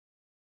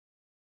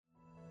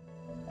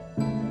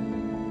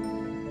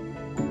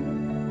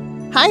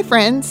Hi,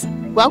 friends.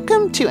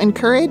 Welcome to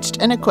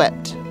Encouraged and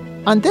Equipped.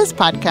 On this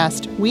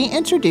podcast, we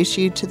introduce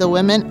you to the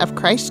women of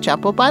Christ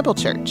Chapel Bible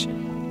Church.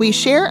 We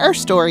share our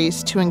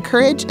stories to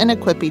encourage and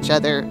equip each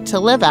other to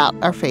live out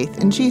our faith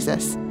in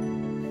Jesus.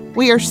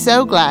 We are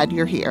so glad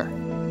you're here.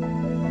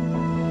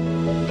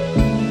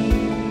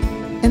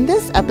 In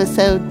this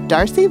episode,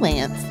 Darcy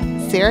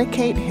Lance, Sarah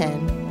Kate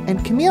Henn,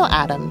 and Camille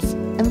Adams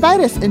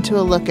invite us into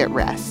a look at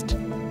rest.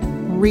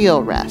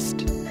 Real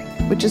rest,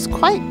 which is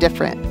quite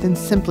different than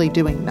simply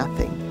doing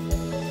nothing.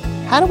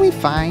 How do we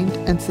find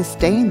and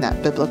sustain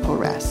that biblical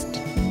rest?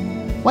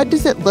 What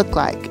does it look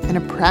like in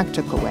a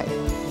practical way?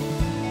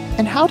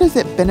 And how does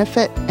it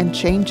benefit and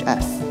change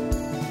us?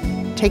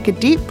 Take a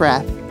deep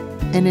breath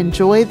and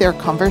enjoy their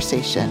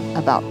conversation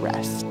about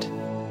rest.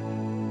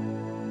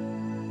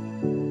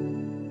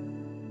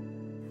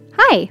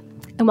 Hi,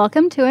 and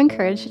welcome to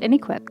Encouraged and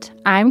Equipped.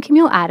 I'm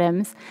Camille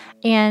Adams,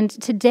 and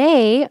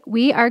today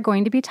we are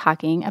going to be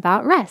talking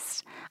about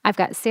rest. I've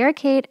got Sarah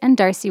Kate and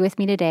Darcy with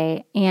me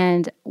today,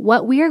 and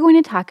what we are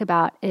going to talk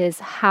about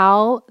is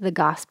how the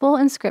gospel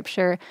and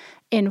scripture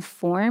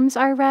informs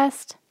our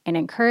rest and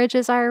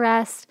encourages our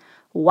rest,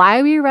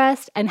 why we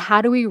rest, and how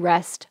do we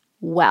rest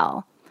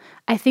well.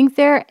 I think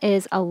there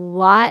is a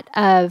lot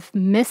of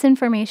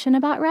misinformation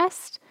about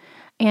rest,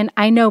 and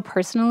I know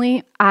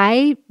personally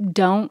I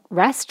don't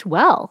rest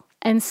well.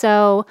 And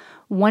so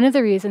one of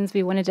the reasons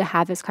we wanted to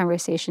have this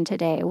conversation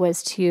today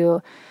was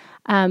to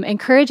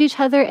encourage each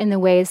other in the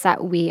ways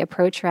that we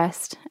approach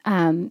rest,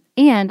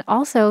 and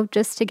also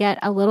just to get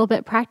a little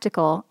bit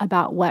practical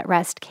about what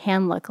rest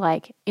can look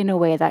like in a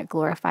way that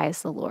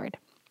glorifies the Lord.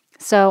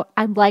 So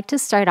I'd like to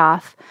start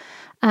off.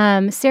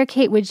 Sarah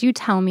Kate, would you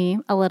tell me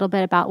a little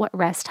bit about what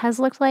rest has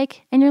looked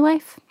like in your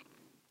life?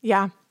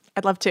 Yeah,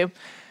 I'd love to.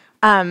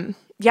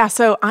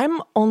 So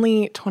I'm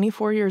only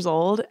 24 years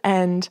old,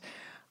 and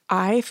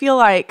I feel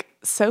like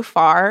so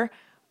far,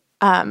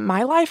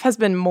 my life has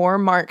been more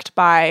marked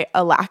by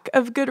a lack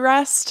of good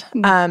rest,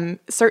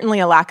 certainly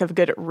a lack of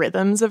good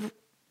rhythms of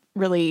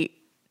really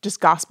just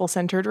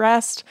gospel-centered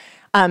rest,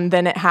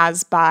 than it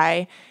has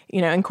by,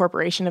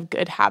 incorporation of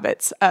good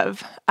habits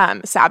of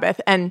Sabbath.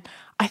 And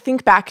I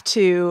think back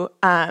to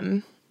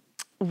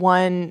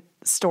one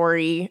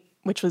story,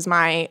 which was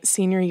my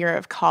senior year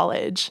of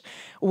college,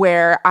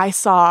 where I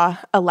saw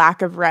a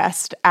lack of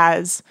rest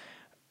as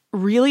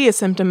really a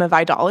symptom of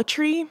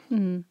idolatry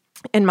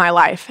in my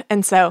life.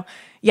 And so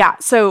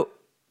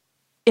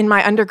in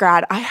my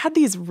undergrad, I had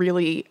these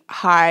really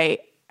high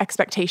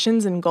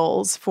expectations and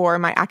goals for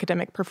my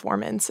academic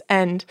performance.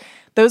 And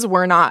those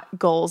were not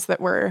goals that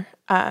were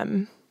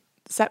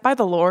set by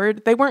the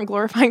Lord. They weren't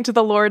glorifying to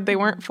the Lord. They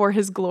weren't for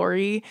his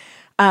glory.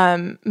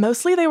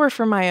 Mostly they were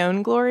for my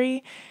own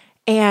glory.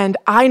 And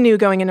I knew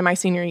going into my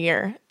senior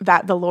year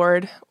that the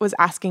Lord was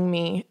asking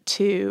me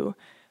to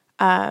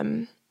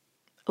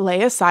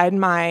lay aside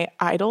my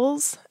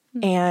idols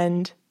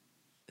and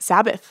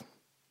Sabbath.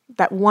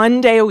 That one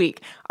day a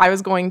week, I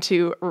was going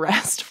to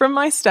rest from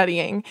my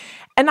studying.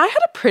 And I had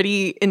a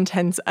pretty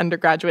intense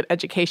undergraduate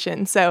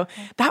education, so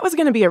that was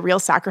going to be a real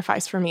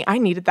sacrifice for me. I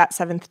needed that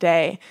seventh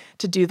day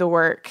to do the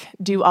work,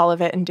 do all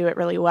of it, and do it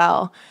really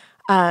well.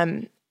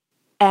 And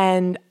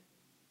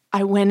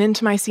I went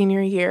into my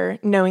senior year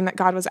knowing that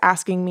God was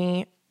asking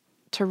me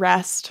to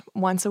rest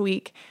once a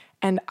week,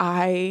 and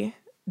I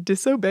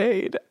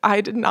disobeyed. I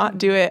did not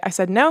do it. I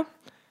said, no,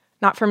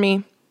 not for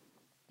me.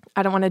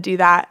 I don't want to do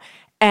that.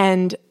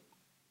 And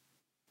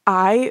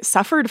I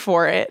suffered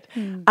for it.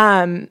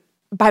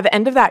 By the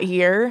end of that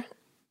year,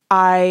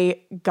 I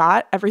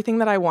got everything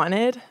that I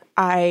wanted.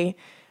 I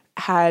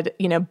had,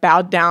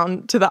 bowed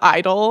down to the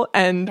idol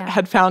and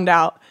had found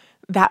out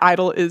that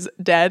idol is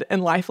dead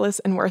and lifeless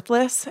and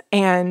worthless.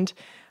 And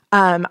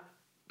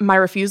my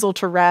refusal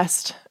to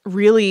rest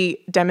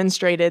really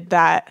demonstrated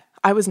that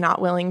I was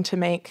not willing to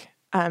make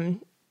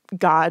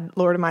God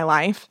Lord of my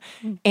life.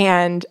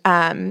 And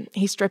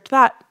he stripped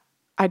that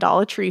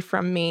idolatry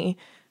from me.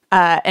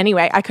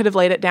 Anyway, I could have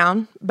laid it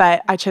down,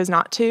 but I chose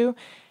not to.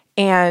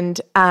 And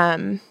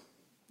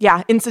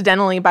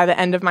incidentally, by the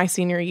end of my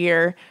senior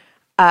year,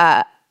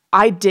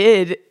 I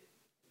did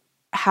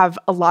have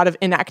a lot of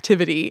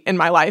inactivity in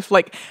my life.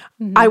 Like,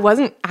 I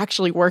wasn't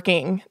actually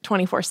working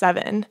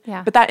 24/7,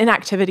 but that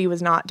inactivity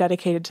was not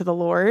dedicated to the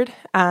Lord.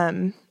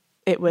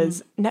 It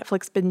was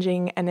Netflix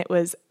binging, and it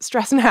was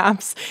stress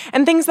naps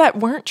and things that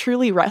weren't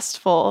truly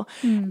restful.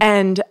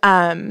 And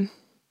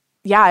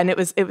and it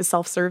was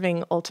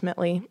self-serving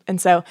ultimately. And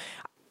so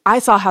I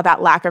saw how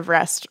that lack of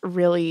rest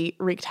really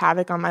wreaked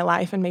havoc on my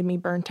life and made me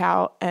burnt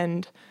out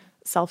and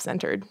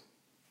self-centered.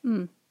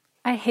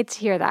 I hate to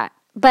hear that,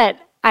 but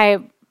I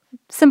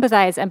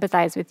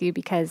empathize with you,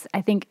 because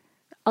I think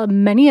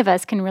many of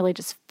us can really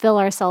just fill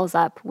ourselves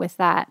up with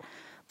that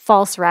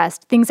false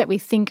rest, things that we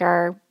think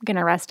are going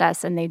to rest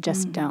us, and they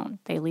just don't.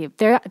 They leave.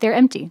 They're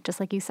empty, just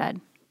like you said.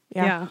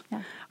 Yeah.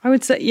 I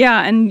would say,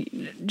 and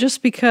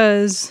just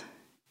because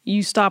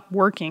you stop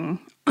working,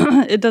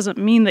 it doesn't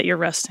mean that you're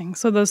resting.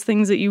 So those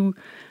things that you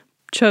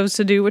chose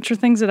to do, which are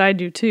things that I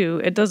do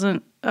too, it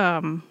doesn't,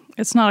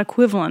 it's not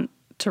equivalent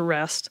to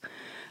rest.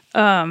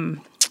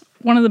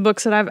 One of the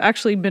books that I've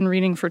actually been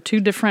reading for 2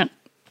 different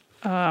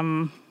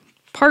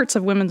parts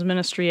of women's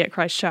ministry at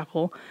Christ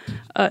Chapel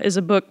is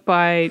a book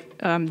by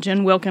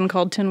Jen Wilkin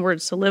called 10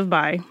 Words to Live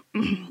By.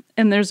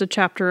 And there's a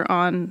chapter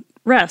on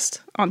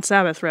rest, on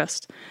Sabbath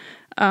rest.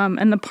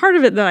 And the part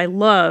of it that I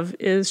love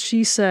is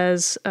she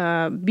says,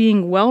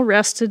 being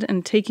well-rested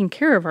and taking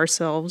care of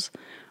ourselves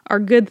are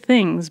good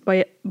things,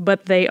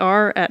 but they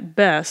are, at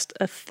best,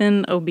 a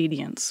thin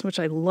obedience, which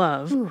I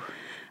love.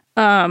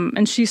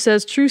 And she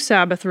says, true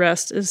Sabbath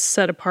rest is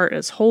set apart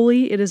as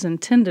holy. It is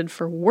intended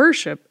for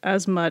worship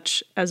as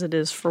much as it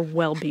is for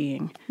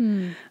well-being.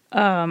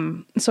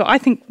 So I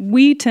think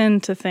we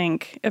tend to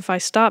think, if I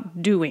stop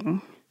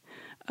doing,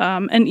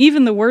 and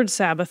even the word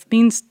Sabbath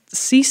means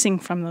ceasing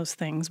from those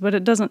things, but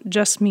it doesn't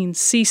just mean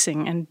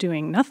ceasing and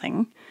doing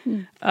nothing.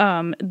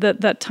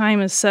 That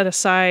time is set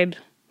aside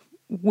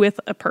with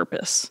a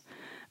purpose.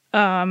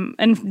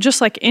 And just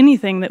like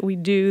anything that we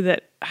do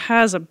that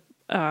has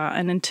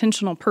an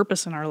intentional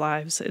purpose in our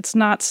lives, it's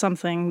not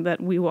something that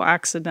we will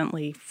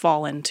accidentally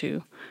fall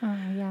into.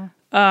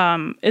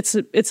 It's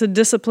a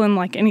discipline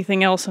like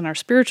anything else in our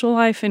spiritual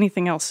life,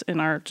 anything else in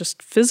our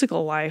just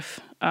physical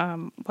life,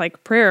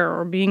 like prayer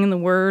or being in the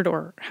Word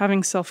or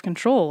having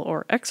self-control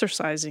or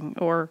exercising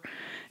or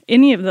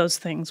any of those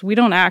things. We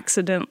don't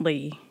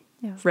accidentally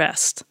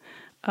rest.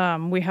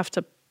 We have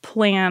to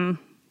plan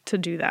to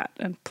do that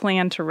and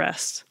plan to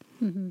rest.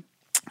 And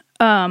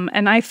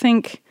I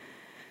think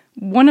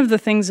one of the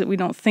things that we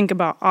don't think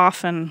about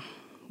often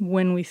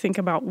when we think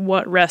about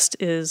what rest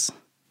is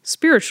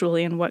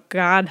spiritually and what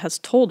God has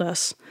told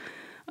us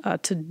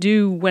to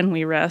do when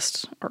we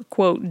rest, or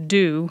quote,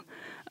 do,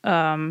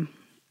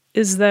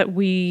 is that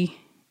we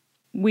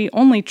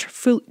only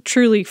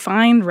truly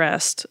find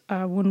rest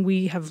when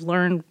we have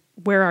learned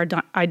where our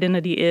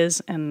identity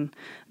is and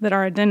that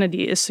our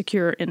identity is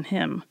secure in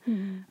Him.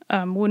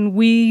 When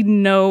we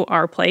know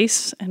our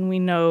place and we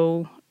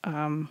know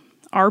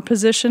our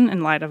position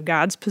in light of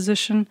God's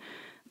position,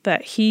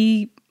 that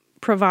He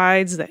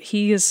provides, that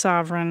He is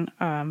sovereign,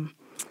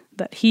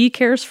 that He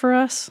cares for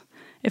us.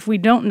 If we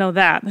don't know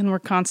that, then we're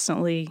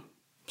constantly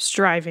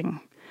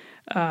striving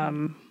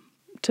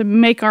to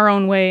make our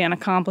own way and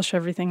accomplish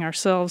everything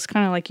ourselves,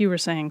 kind of like you were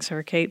saying,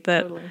 Sarah Kate,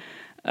 that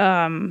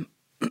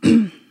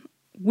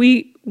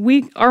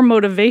our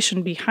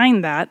motivation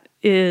behind that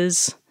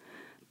is,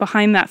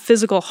 behind that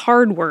physical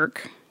hard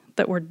work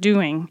that we're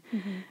doing,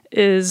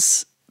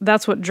 is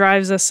that's what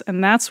drives us,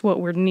 and that's what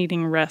we're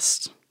needing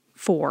rest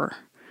for.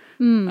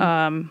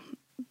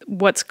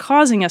 What's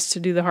causing us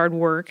to do the hard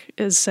work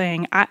is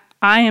saying, I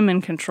am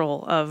in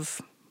control of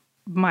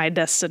my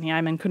destiny.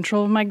 I'm in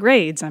control of my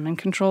grades. I'm in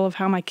control of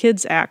how my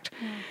kids act,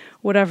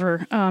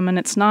 whatever. And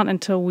it's not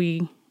until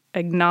we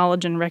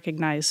acknowledge and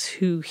recognize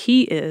who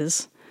He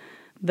is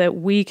that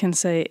we can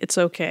say, it's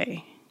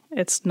okay.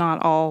 It's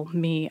not all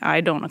me.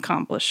 I don't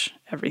accomplish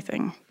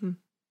everything.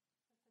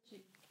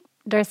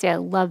 Darcy, I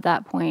love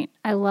that point.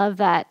 I love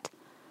that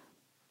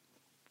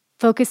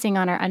focusing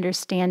on our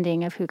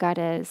understanding of who God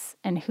is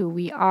and who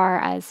we are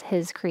as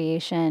His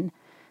creation,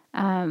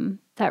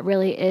 that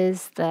really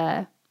is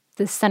the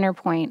center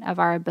point of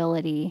our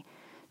ability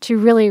to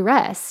really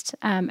rest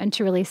and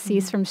to really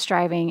cease from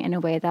striving in a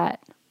way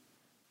that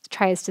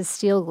tries to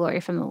steal glory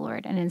from the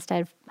Lord and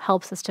instead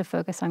helps us to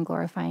focus on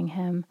glorifying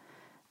Him.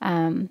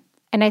 And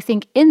I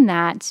think in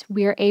that,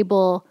 we are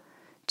able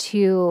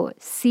to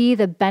see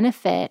the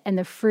benefit and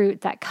the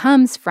fruit that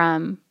comes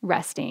from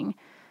resting.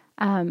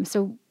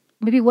 So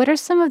maybe what are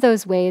some of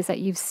those ways that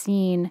you've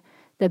seen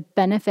the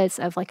benefits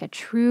of like a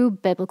true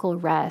biblical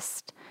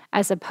rest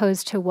as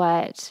opposed to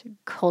what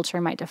culture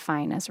might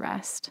define as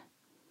rest?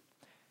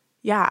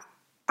 Yeah,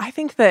 I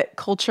think that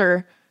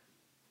culture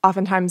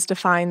oftentimes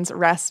defines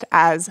rest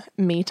as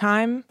me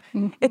time.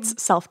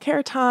 It's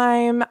self-care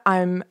time.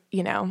 I'm,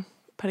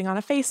 putting on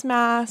a face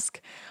mask.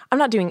 I'm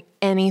not doing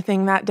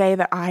anything that day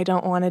that I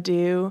don't want to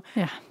do.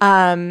 Yeah.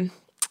 I'm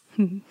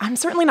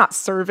certainly not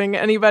serving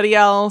anybody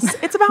else.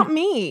 It's about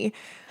me.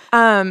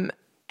 And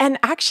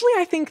actually,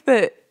 I think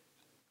that,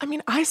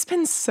 I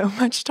spend so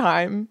much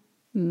time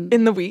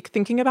in the week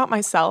thinking about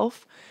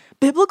myself.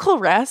 Biblical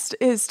rest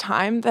is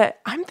time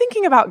that I'm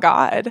thinking about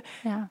God.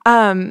 Yeah.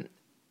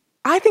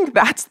 I think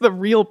that's the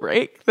real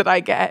break that I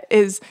get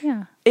is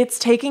it's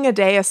taking a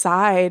day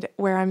aside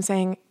where I'm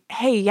saying,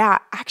 hey,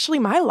 actually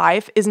my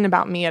life isn't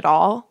about me at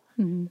all.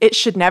 It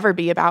should never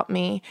be about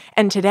me.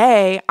 And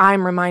today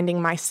I'm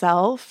reminding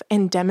myself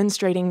and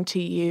demonstrating to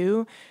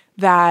you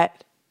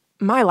that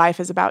my life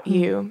is about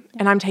you,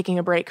 and I'm taking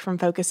a break from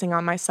focusing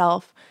on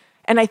myself.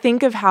 And I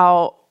think of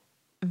how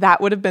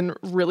that would have been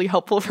really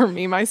helpful for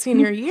me my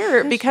senior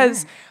year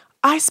because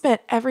I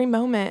spent every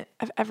moment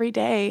of every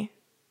day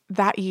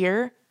that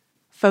year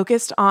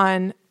focused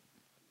on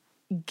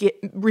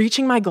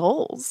reaching my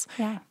goals.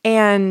 Yeah.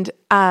 And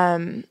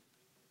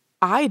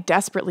I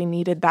desperately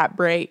needed that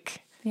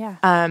break. Yeah.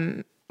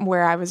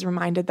 Where I was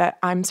reminded that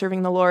I'm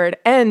serving the Lord.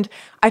 And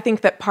I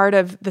think that part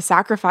of the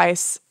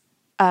sacrifice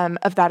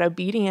of that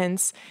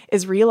obedience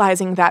is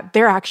realizing that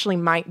there actually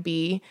might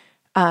be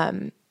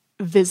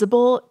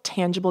visible,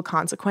 tangible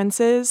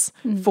consequences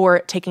for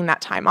taking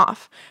that time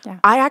off. Yeah.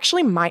 I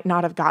actually might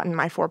not have gotten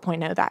my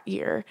 4.0 that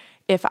year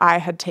if I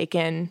had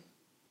taken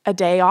a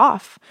day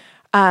off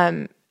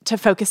to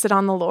focus it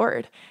on the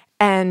Lord.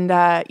 And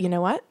you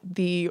know what?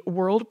 The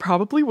world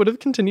probably would have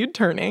continued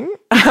turning.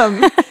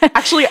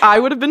 Actually, I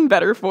would have been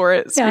better for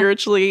it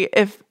spiritually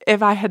if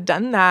I had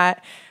done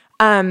that.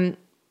 And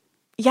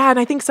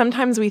I think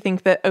sometimes we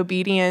think that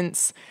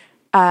obedience,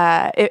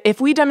 if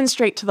we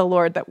demonstrate to the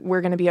Lord that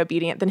we're going to be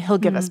obedient, then he'll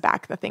give us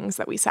back the things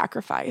that we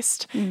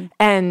sacrificed.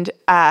 And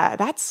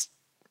that's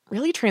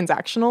really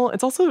transactional.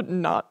 It's also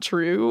not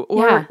true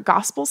or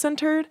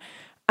gospel-centered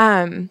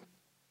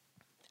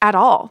at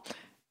all.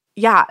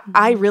 Yeah,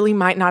 I really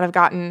might not have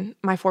gotten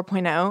my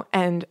 4.0,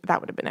 and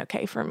that would have been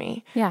okay for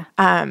me. Yeah.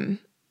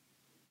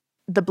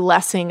 The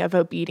blessing of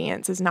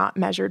obedience is not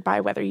measured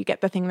by whether you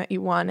get the thing that you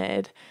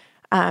wanted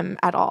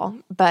at all,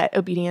 but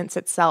obedience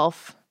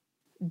itself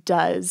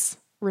does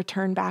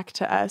return back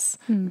to us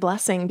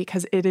blessing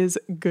because it is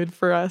good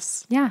for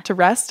us to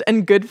rest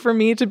and good for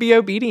me to be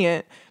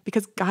obedient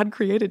because God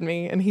created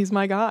me and he's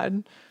my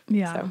God.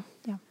 Yeah. So.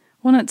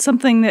 Well, it's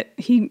something that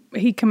he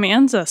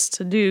commands us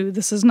to do.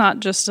 This is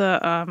not just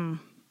a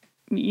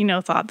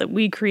thought that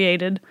we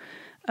created.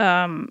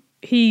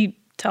 He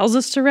tells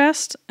us to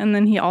rest, and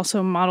then he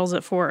also models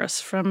it for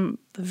us from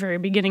the very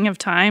beginning of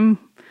time.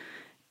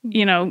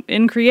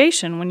 In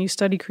creation, when you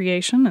study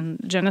creation and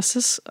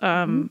Genesis,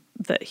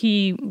 that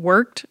he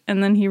worked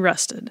and then he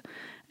rested.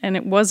 And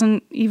it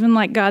wasn't even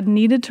like God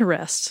needed to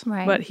rest,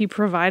 but he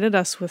provided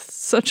us with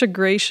such a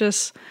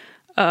gracious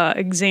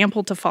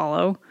example to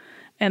follow.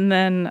 And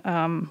then,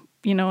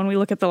 when we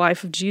look at the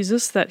life of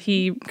Jesus, that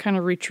he kind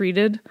of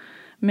retreated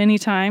many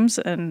times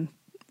and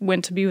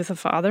went to be with the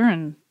Father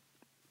and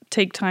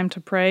take time to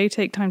pray,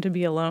 take time to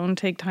be alone,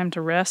 take time to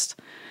rest.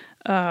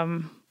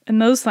 And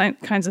those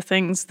kinds of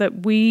things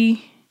that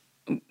we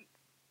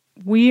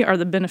are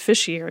the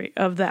beneficiary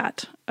of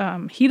that.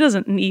 He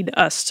doesn't need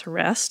us to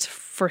rest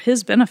for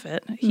his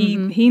benefit.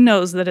 He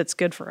knows that it's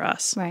good for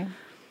us. Right.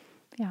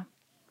 Yeah.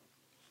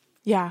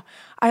 Yeah.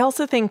 I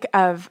also think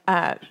of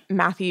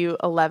Matthew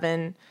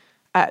 11,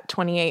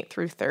 28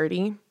 through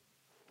 30,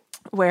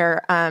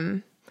 where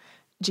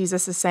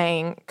Jesus is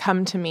saying,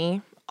 "Come to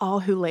me, all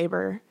who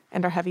labor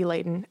and are heavy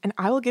laden, and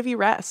I will give you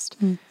rest.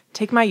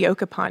 Take my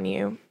yoke upon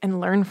you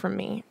and learn from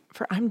me,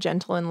 for I'm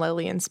gentle and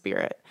lowly in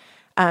spirit,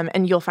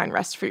 and you'll find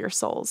rest for your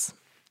souls.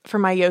 For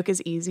my yoke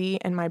is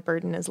easy and my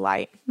burden is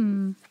light."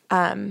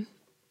 I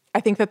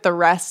think that the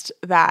rest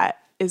that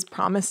is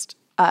promised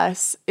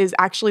us is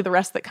actually the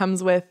rest that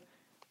comes with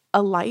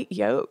a light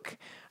yoke.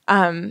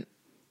 And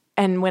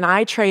when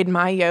I trade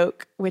my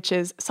yoke, which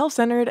is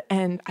self-centered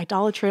and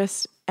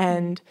idolatrous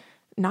and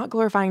not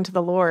glorifying to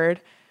the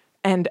Lord,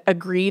 and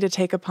agree to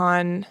take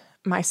upon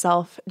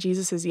myself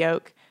Jesus's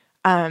yoke,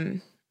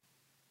 I'm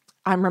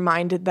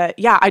reminded that,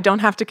 I don't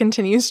have to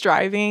continue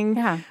striving.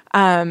 Yeah.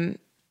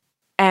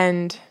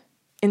 And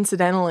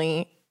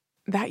incidentally,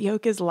 that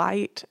yoke is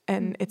light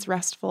and it's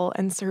restful,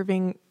 and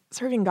serving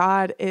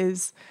God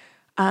is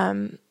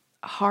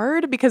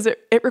hard because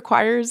it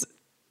requires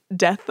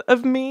death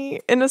of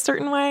me in a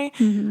certain way.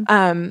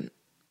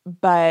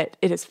 But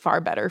it is far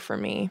better for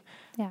me.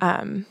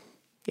 Yeah.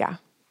 Yeah.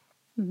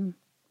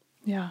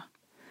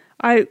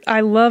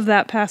 I love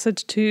that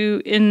passage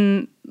too,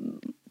 in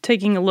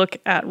taking a look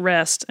at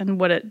rest and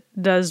what it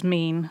does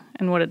mean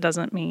and what it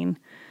doesn't mean.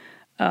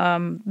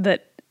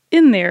 That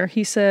in there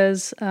he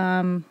says,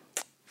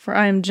 "For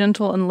I am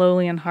gentle and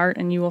lowly in heart,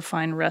 and you will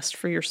find rest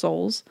for your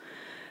souls."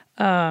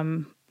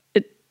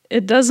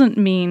 It doesn't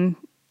mean,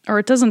 or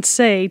it doesn't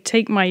say,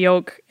 take my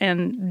yoke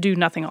and do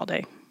nothing all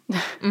day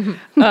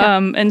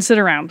and sit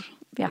around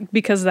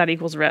because that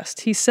equals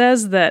rest. He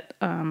says that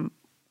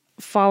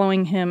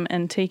following him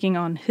and taking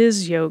on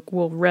his yoke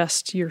will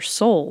rest your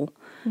soul,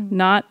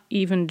 not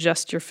even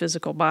just your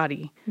physical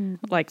body,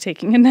 like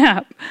taking a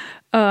nap.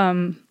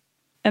 And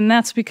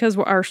that's because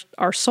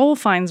our soul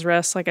finds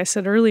rest, like I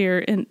said earlier,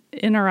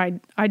 in our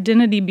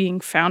identity being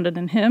founded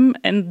in him,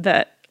 and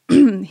that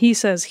he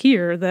says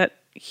here that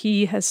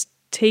he has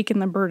taken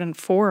the burden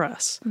for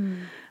us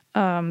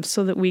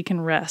so that we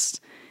can rest.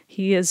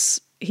 He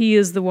is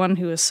the one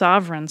who is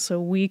sovereign, so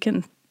we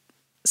can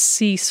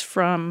cease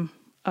from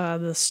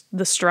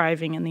the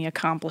striving and the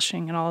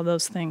accomplishing and all of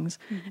those things.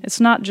 It's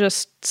not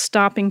just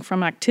stopping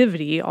from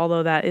activity,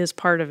 although that is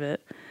part of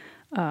it.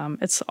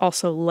 It's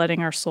also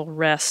letting our soul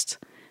rest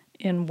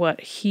in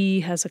what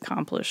he has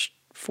accomplished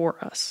for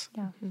us.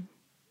 Yeah,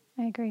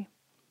 I agree.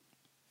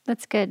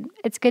 That's good.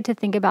 It's good to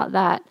think about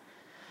that.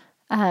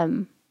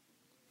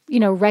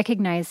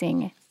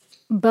 Recognizing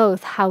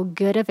both how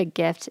good of a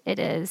gift it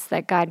is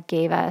that God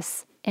gave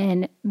us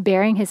in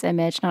bearing his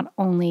image, not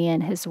only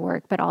in his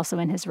work, but also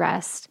in his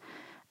rest.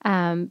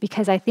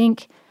 Because I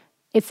think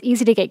it's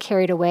easy to get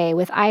carried away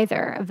with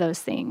either of those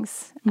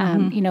things.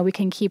 We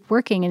can keep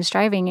working and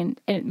striving,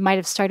 and it might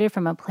have started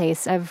from a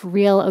place of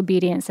real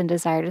obedience and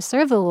desire to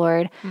serve the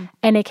Lord,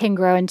 and it can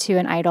grow into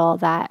an idol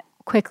that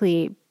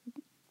quickly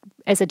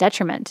is a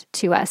detriment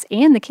to us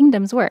and the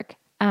kingdom's work.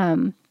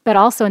 But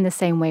also in the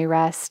same way,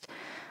 rest,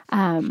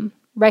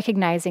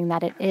 recognizing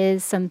that it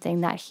is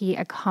something that he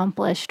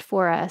accomplished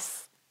for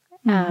us,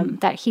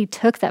 that he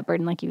took that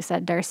burden, like you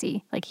said,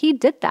 Darcy. Like he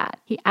did that.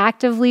 He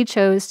actively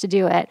chose to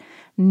do it,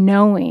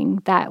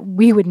 knowing that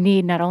we would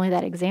need not only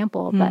that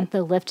example, but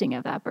the lifting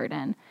of that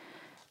burden,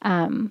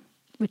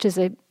 which is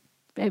it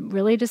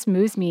really just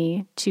moves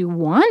me to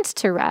want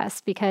to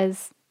rest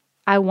because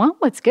I want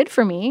what's good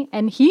for me,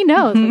 and he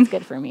knows what's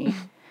good for me.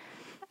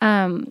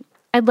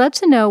 I'd love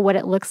to know what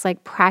it looks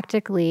like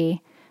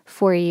practically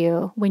for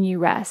you when you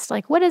rest.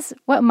 Like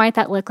what might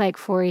that look like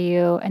for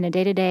you in a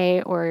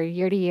day-to-day or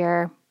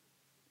year-to-year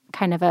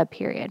kind of a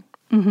period?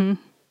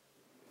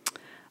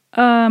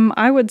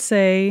 I would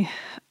say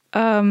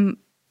one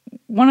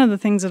of the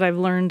things that I've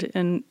learned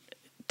in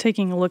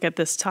taking a look at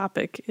this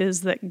topic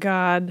is that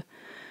God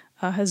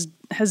has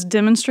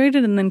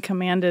demonstrated and then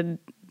commanded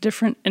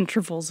different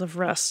intervals of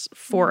rest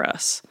for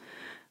us.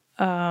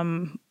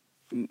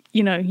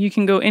 You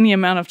can go any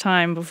amount of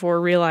time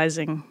before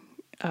realizing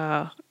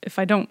if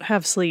I don't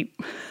have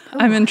sleep,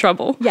 I'm in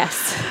trouble.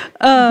 Yes.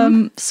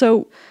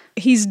 So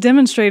he's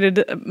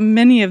demonstrated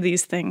many of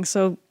these things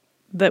so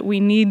that we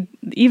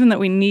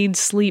need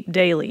sleep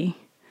daily.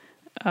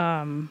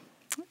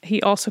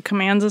 He also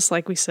commands us,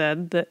 like we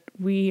said, that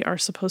we are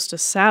supposed to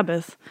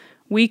Sabbath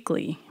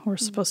weekly. We're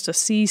supposed to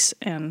cease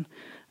and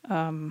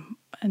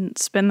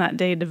spend that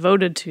day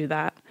devoted to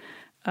that.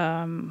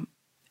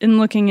 In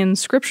looking in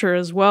Scripture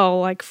as well,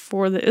 like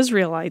for the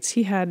Israelites,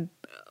 he had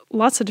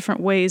lots of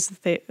different ways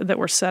that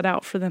were set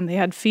out for them. They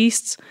had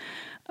feasts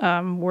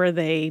where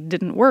they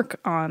didn't work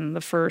on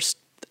the first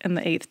and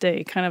the eighth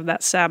day, kind of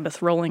that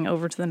Sabbath rolling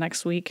over to the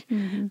next week.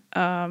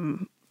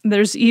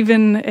 There's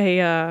even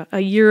a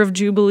year of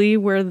Jubilee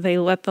where they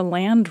let the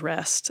land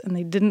rest and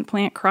they didn't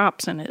plant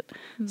crops in it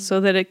so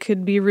that it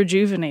could be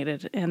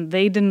rejuvenated. And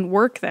they didn't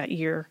work that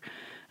year.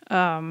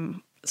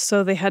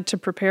 So they had to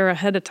prepare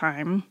ahead of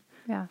time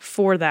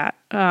for that.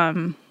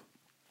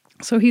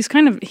 So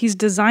he's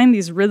designed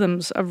these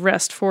rhythms of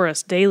rest for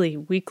us daily,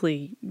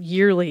 weekly,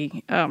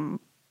 yearly,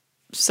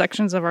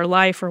 sections of our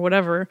life or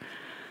whatever.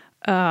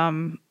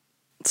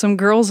 Some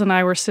girls and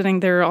I were sitting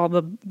there, all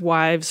the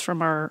wives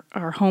from our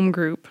home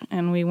group,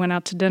 and we went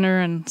out to dinner,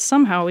 and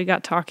somehow we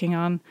got talking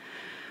on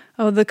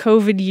the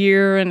COVID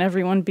year and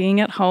everyone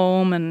being at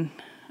home and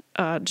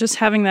just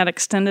having that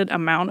extended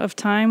amount of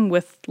time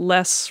with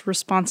less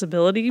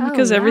responsibility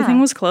because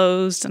everything was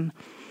closed and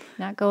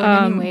not going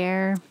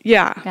anywhere.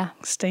 Yeah,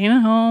 staying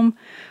at home.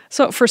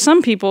 So for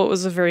some people, it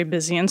was a very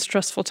busy and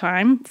stressful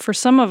time. For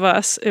some of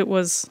us, it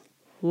was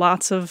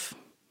lots of,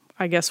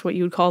 I guess, what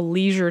you would call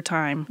leisure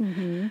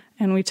time.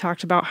 And we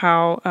talked about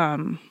how,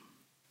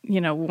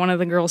 one of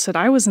the girls said,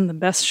 I was in the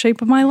best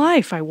shape of my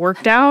life. I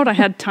worked out. I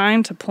had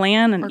time to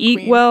plan and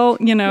eat well,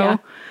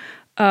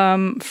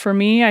 For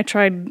me, I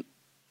tried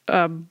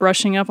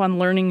brushing up on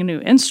learning a new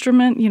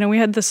instrument. We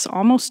had this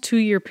almost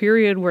 2-year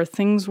period where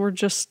things were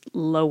just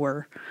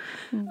lower.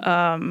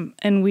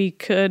 And we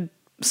could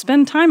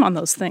spend time on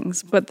those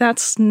things. But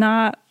that's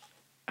not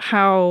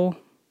how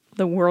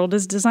the world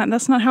is designed.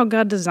 That's not how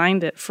God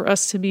designed it, for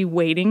us to be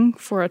waiting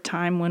for a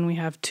time when we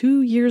have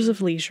 2 years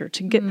of leisure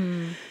to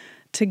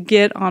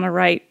get on a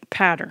right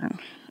pattern.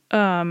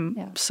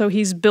 So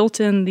he's built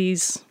in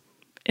these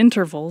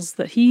intervals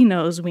that he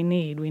knows we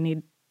need. We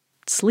need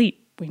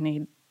sleep. We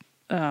need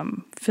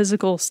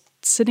physical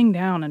sitting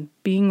down and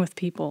being with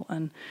people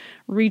and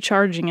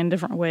recharging in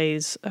different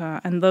ways.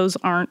 And those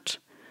aren't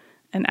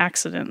an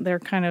accident. They're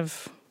kind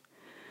of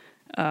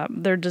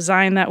they're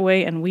designed that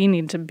way, and we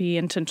need to be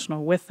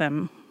intentional with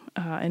them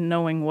in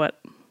knowing what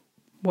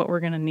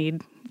we're going to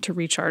need to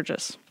recharge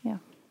us.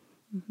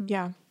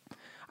 Yeah.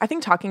 I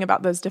think talking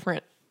about those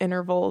different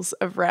intervals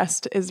of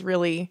rest is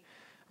really,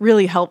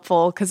 really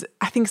helpful, because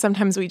I think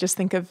sometimes we just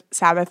think of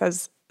Sabbath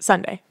as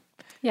Sunday.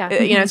 Yeah.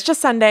 It's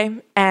just Sunday,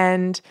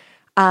 and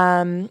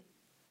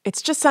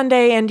it's just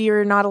Sunday, and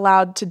you're not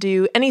allowed to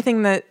do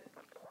anything that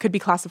could be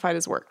classified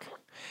as work.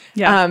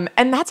 Yeah.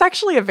 And that's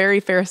actually a very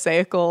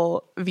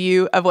Pharisaical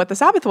view of what the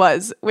Sabbath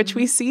was, which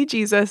we see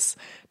Jesus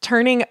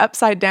turning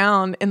upside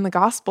down in the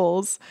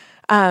Gospels.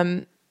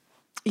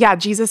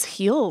 Jesus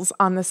heals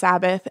on the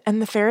Sabbath,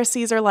 and the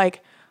Pharisees are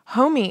like,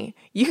 homie,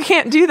 you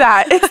can't do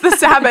that. It's the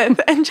Sabbath.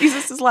 And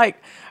Jesus is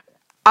like,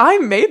 I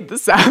made the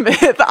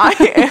Sabbath.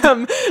 I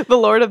am the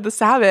Lord of the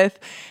Sabbath.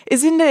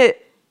 Isn't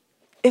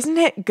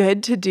it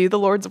good to do the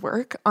Lord's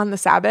work on the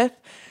Sabbath?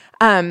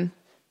 And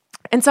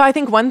so I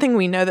think one thing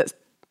we know that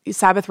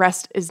Sabbath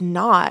rest is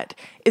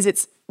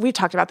we've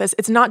talked about this,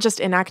 it's not just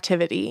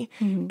inactivity,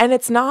 and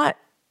it's not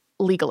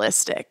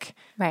legalistic.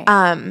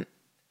 Right.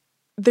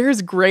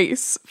 There's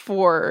grace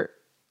for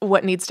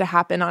what needs to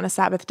happen on a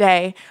Sabbath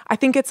day. I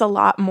think it's a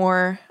lot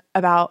more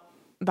about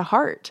the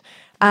heart.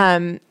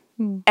 And,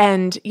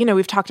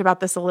 we've talked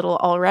about this a little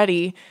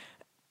already.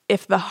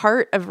 If the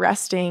heart of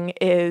resting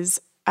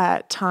is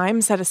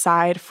time set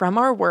aside from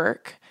our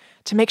work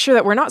to make sure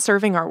that we're not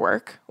serving our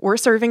work, we're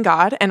serving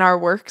God, and our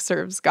work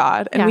serves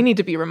God, and we need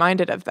to be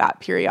reminded of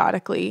that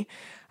periodically,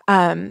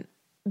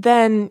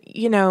 then,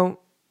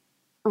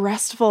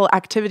 restful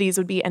activities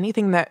would be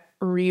anything that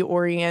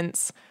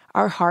reorients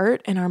our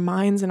heart and our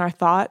minds and our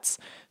thoughts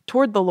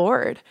toward the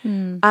Lord.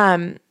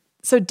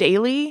 So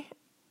daily,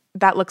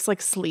 that looks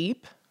like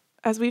sleep,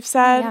 as we've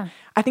said. Yeah.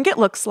 I think it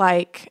looks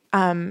like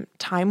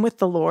time with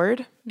the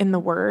Lord in the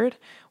Word,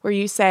 where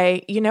you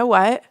say, you know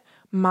what?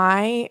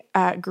 My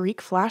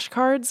Greek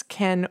flashcards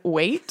can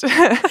wait.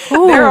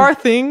 There are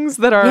things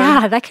that are...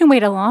 Yeah, that can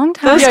wait a long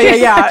time.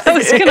 Yeah.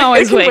 Those can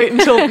always it can wait. wait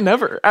until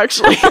never,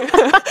 actually.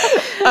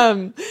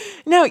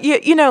 No,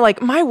 you know,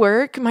 like my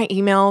work, my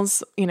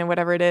emails, you know,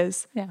 whatever it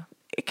is, Yeah.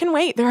 it can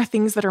wait. There are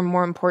things that are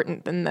more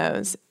important than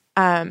those.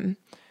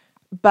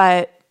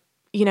 But,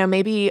 you know,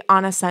 maybe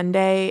on a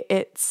Sunday,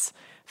 it's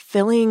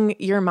filling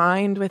your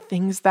mind with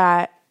things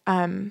that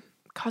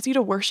cause you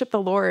to worship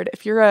the Lord.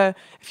 If you're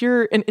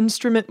an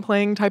instrument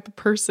playing type of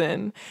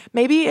person,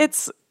 maybe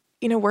it's,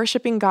 you know,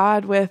 worshiping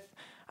God with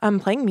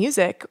playing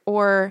music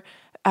or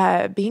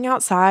being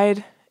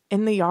outside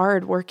in the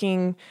yard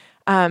working,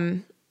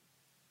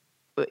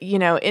 you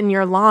know, in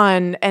your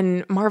lawn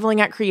and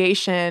marveling at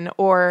creation,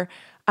 or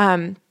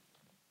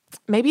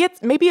maybe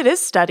it is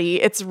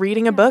study. It's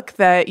reading a book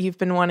that you've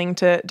been wanting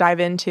to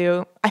dive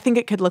into. I think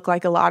it could look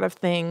like a lot of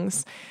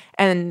things.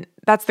 And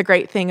that's the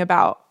great thing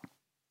about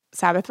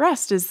Sabbath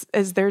rest is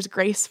there's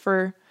grace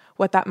for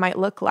what that might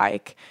look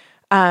like.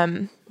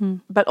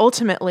 But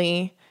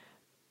ultimately,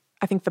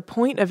 I think the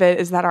point of it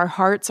is that our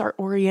hearts are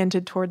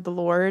oriented toward the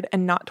Lord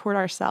and not toward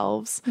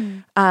ourselves.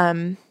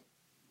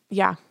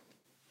 Yeah.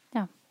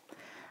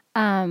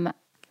 I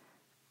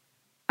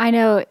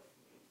know,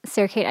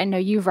 Sarah Kate, I know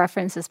you've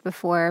referenced this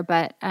before,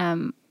 but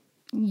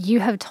you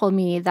have told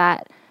me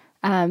that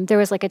there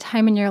was like a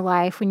time in your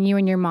life when you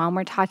and your mom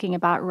were talking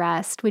about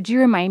rest. Would you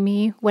remind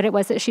me what it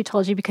was that she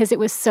told you? Because it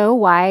was so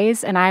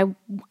wise, and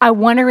I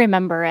want to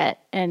remember it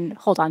and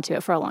hold on to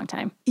it for a long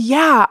time.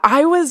 Yeah,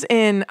 I was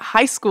in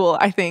high school,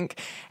 I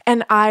think,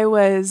 and I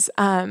was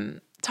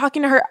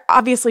talking to her.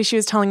 Obviously, she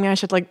was telling me I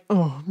should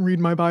read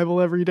my Bible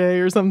every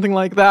day or something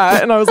like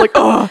that. And I was like,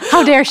 oh,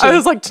 how dare she? I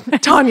was like,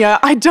 Tanya,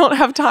 I don't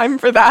have time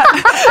for that.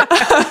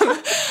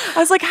 I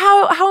was like,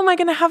 how am I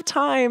going to have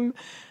time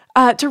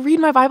to read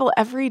my Bible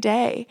every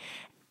day?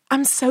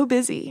 I'm so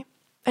busy.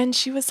 And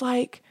she was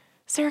like,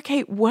 Sarah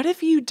Kate, what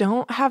if you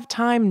don't have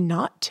time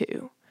not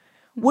to?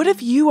 What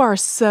if you are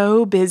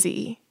so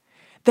busy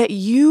that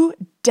you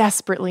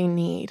desperately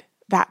need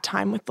that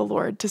time with the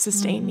Lord to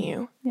sustain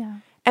you? Yeah.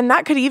 And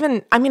that could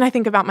even, I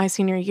think about my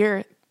senior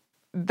year.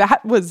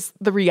 That was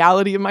the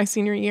reality of my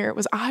senior year.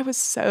 I was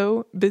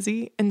so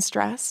busy and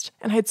stressed,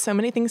 and I had so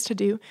many things to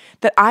do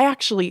that I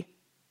actually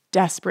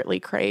desperately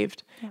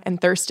craved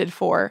and thirsted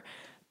for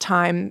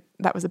time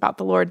that was about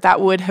the Lord, that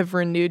would have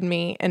renewed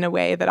me in a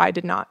way that I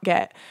did not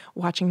get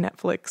watching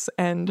Netflix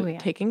and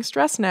taking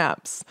stress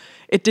naps.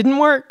 It didn't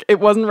work.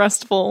 It wasn't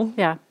restful.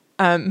 Yeah.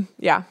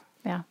 Yeah.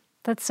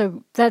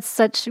 That's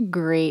such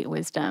great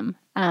wisdom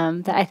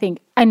that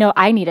I know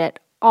I need it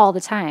all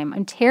the time.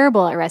 I'm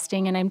terrible at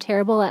resting, and I'm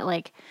terrible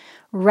at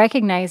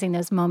recognizing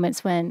those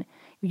moments when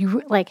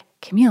you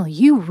Camille,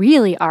 you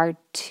really are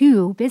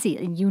too busy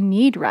and you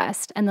need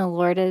rest. And the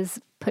Lord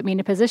has put me in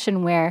a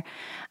position where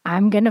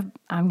I'm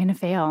gonna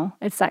fail.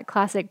 It's that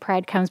classic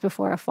pride comes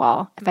before a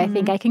fall. If I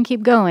think I can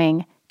keep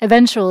going,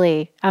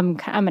 eventually I'm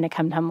gonna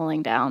come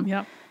tumbling down.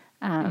 Yep.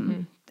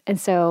 And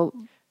so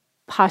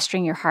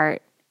posturing your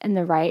heart in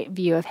the right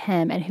view of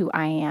Him and who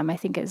I am, I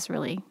think is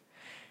really.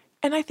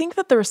 And I think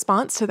that the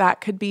response to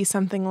that could be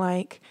something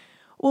like,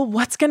 well,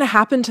 what's going to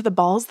happen to the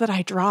balls that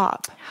I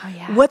drop? Oh,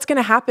 yeah. What's going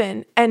to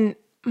happen? And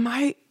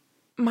my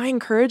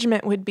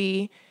encouragement would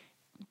be,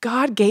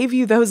 God gave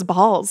you those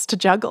balls to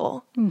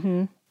juggle.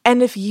 Mm-hmm.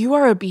 And if you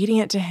are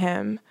obedient to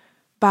Him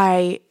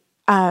by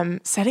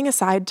setting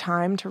aside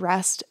time to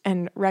rest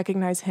and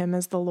recognize Him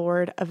as the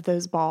Lord of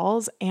those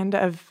balls and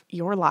of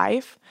your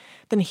life,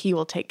 then He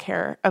will take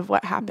care of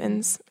what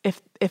happens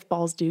if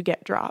balls do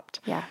get dropped.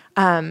 Yeah.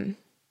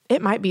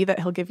 It might be that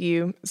He'll give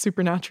you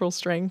supernatural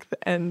strength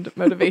and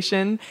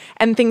motivation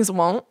and things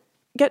won't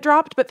get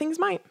dropped, but things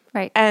might.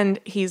 Right. And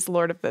He's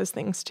Lord of those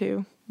things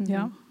too.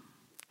 Yeah.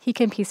 He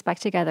can piece back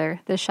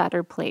together the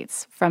shattered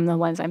plates from the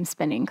ones I'm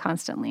spinning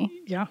constantly.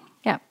 Yeah.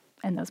 Yeah,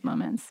 in those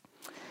moments.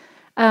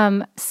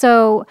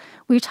 So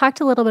we've talked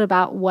a little bit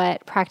about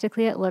what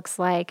practically it looks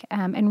like,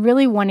 and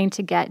really wanting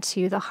to get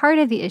to the heart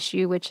of the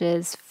issue, which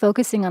is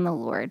focusing on the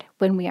Lord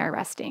when we are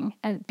resting,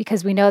 and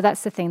because we know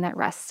that's the thing that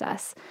rests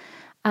us.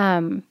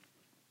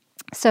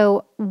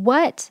 So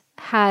what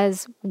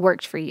has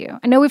worked for you?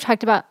 I know we've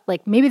talked about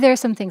maybe there are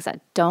some things that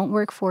don't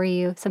work for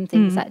you, some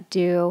things that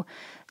do.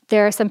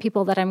 There are some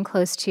people that I'm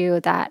close to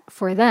that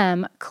for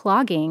them,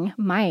 clogging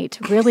might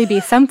really be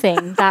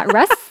something that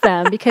rests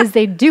them because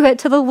they do it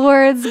to the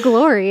Lord's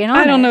glory and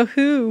honor. I don't know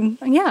who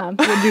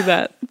would do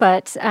that.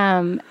 But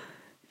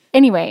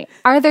anyway,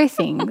 are there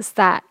things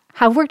that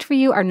have worked for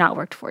you or not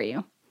worked for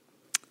you?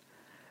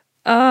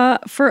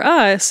 For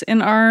us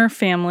in our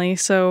family,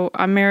 so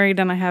I'm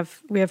married and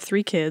we have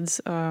 3 kids,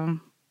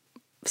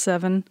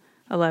 7,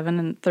 11,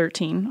 and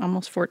 13,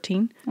 almost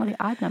 14. Well, the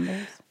odd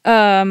numbers.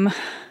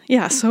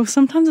 So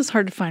sometimes it's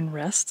hard to find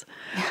rest.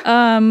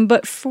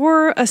 But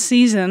for a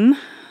season,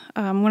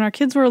 when our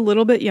kids were a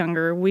little bit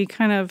younger, we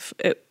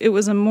it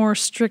was a more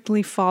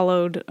strictly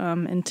followed,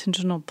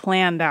 intentional,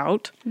 planned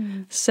out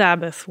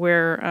Sabbath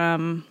where,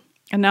 and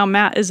now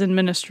Matt is in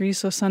ministry,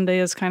 so Sunday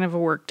is kind of a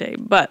work day.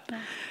 But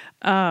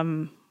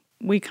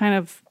we kind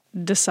of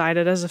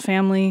decided as a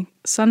family,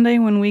 Sunday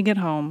when we get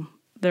home,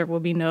 there will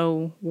be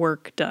no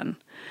work done.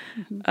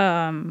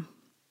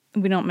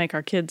 We don't make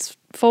our kids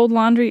fold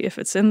laundry. If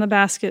it's in the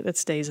basket, it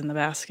stays in the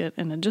basket,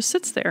 and it just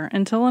sits there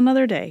until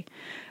another day.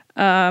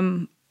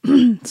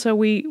 So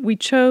we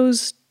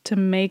chose to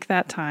make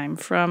that time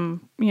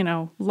from,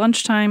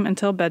 lunchtime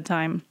until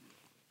bedtime,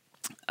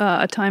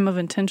 a time of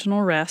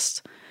intentional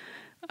rest.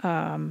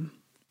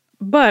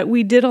 But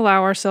we did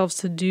allow ourselves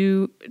to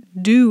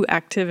do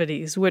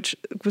activities, which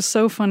was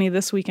so funny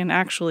this weekend,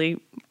 actually.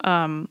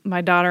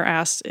 My daughter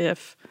asked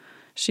if,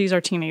 she's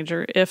our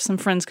teenager, if some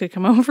friends could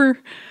come over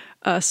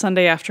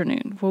Sunday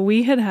afternoon. Well,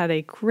 we had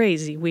a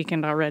crazy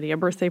weekend already, a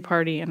birthday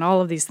party and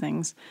all of these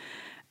things.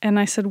 And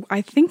I said,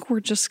 I think we're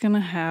just going to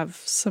have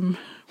some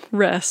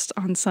rest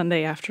on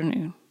Sunday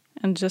afternoon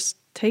and just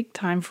take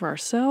time for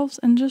ourselves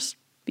and just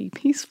be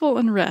peaceful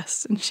and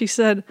rest. And she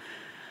said,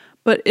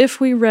 but if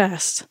we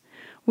rest,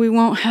 we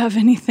won't have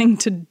anything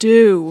to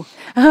do.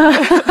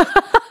 And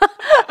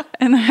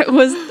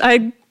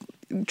I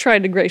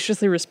tried to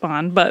graciously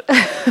respond, but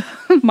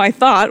my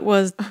thought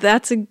was,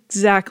 that's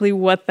exactly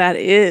what that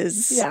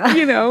is. Yeah.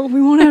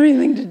 We won't have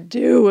anything to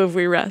do if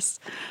we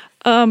rest.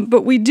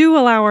 But we do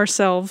allow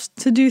ourselves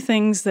to do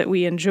things that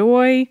we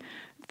enjoy,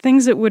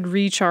 things that would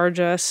recharge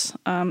us.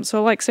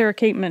 So like Sarah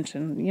Kate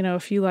mentioned,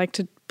 if you like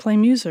to play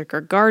music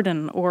or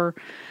garden or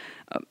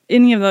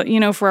any of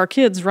the, for our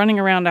kids running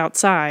around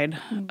outside,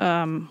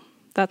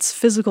 that's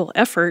physical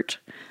effort,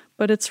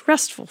 but it's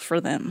restful for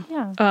them.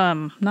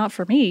 Yeah. Not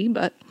for me,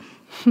 but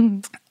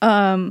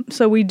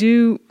so we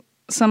do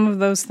some of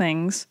those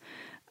things.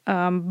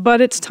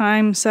 But it's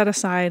time set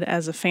aside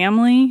as a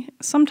family.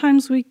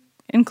 Sometimes we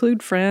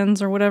include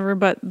friends or whatever,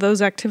 but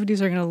those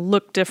activities are going to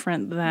look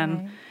different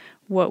than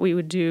what we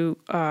would do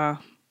on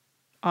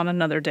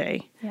another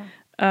day.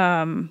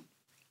 Yeah.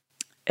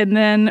 And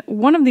then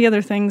one of the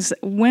other things,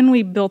 when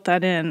we built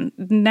that in,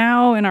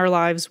 now in our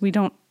lives,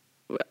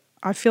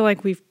 I feel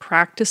like we've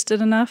practiced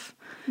it enough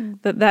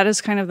that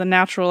is kind of the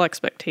natural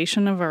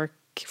expectation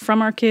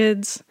from our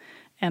kids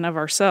and of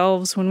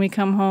ourselves when we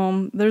come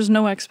home. There's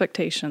no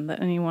expectation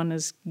that anyone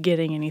is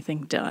getting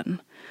anything done.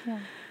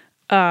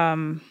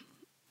 Yeah.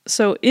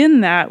 So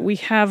in that, we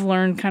have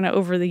learned kind of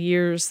over the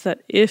years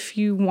that if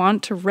you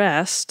want to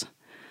rest,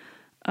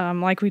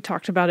 like we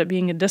talked about it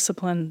being a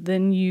discipline,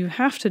 then you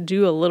have to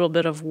do a little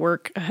bit of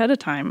work ahead of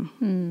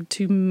time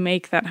to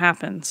make that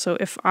happen. So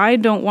if I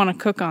don't want to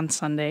cook on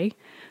Sunday,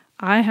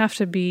 I have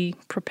to be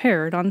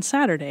prepared on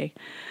Saturday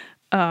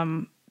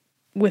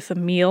with a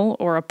meal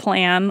or a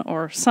plan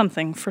or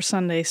something for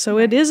Sunday. So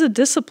it is a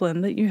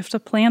discipline that you have to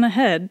plan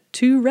ahead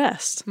to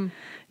rest.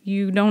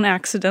 You don't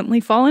accidentally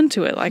fall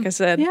into it, like I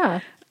said. Yeah.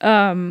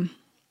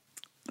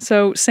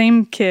 So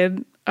same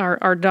kid,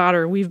 our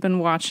daughter, we've been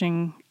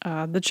watching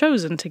The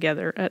Chosen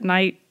together at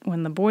night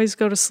when the boys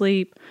go to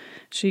sleep.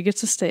 She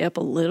gets to stay up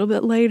a little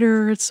bit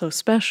later. It's so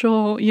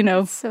special,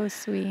 So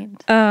sweet.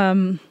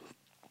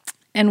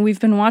 And we've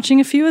been watching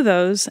a few of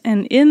those.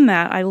 And in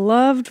that, I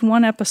loved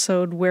one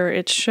episode where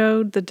it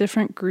showed the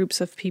different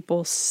groups of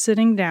people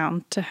sitting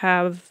down to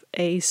have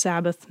a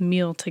Sabbath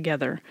meal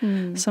together.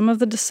 Some of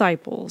the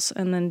disciples,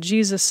 and then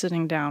Jesus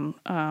sitting down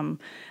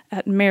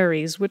at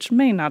Mary's, which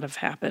may not have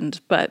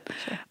happened, but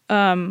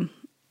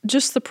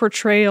just the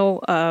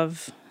portrayal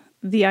of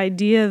the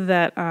idea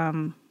that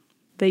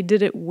they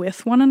did it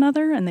with one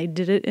another and they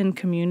did it in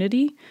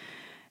community,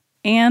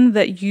 and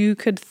that you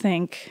could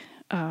think,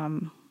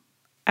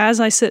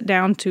 as I sit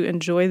down to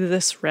enjoy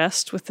this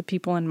rest with the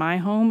people in my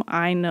home,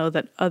 I know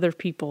that other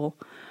people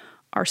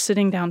are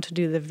sitting down to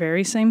do the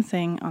very same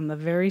thing on the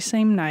very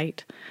same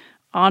night,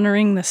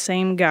 honoring the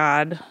same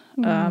God.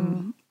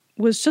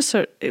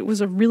 It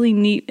was a really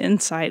neat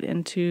insight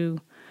into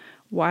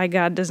why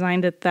God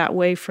designed it that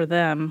way for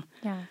them.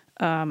 Yeah.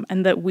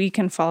 And that we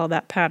can follow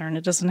that pattern.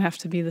 It doesn't have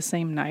to be the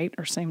same night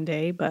or same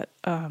day, but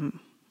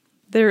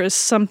there is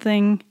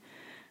something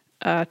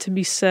to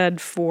be said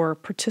for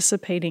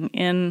participating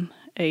in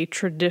a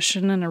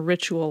tradition and a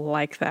ritual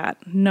like that,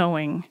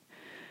 knowing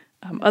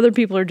other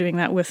people are doing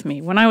that with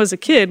me. When I was a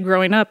kid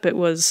growing up, it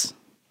was,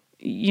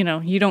 you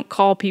don't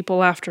call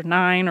people after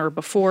 9 or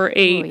before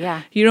 8. Ooh,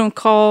 yeah. You don't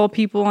call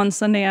people on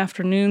Sunday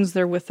afternoons.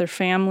 They're with their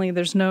family.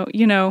 There's no,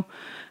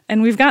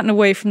 and we've gotten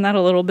away from that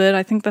a little bit.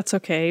 I think that's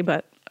okay,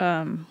 but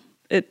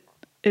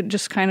it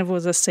just kind of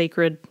was a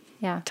sacred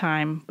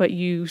time. But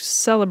you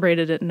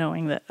celebrated it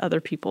knowing that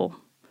other people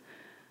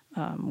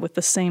with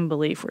the same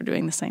belief were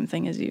doing the same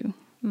thing as you.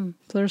 So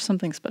there's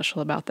something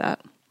special about that.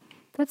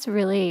 That's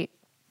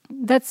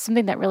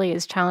something that really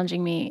is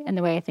challenging me in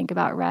the way I think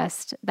about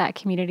rest, that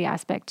community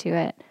aspect to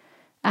it.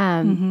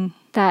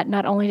 That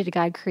not only did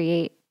God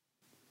create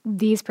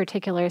these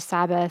particular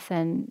Sabbath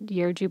and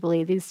year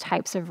Jubilee, these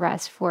types of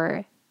rest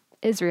for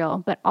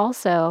Israel, but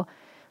also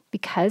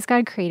because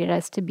God created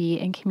us to be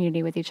in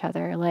community with each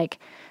other. Like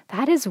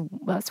that's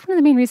one of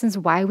the main reasons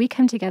why we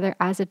come together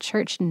as a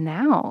church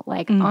now.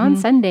 Like on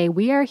Sunday,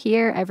 we are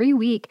here every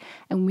week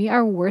and we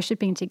are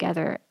worshiping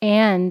together.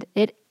 And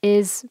it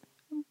is,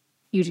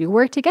 you do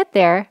work to get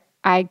there.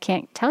 I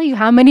can't tell you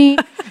how many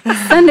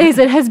Sundays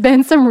it has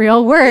been some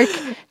real work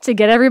to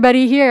get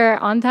everybody here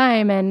on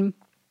time.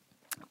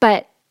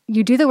 But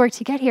you do the work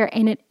to get here,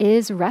 and it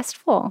is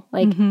restful.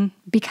 Like,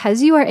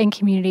 because you are in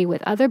community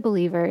with other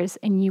believers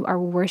and you are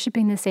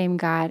worshiping the same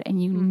God,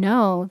 and you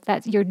know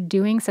that you're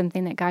doing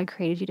something that God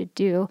created you to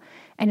do,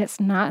 and it's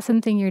not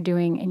something you're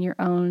doing in your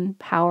own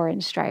power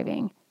and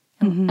striving,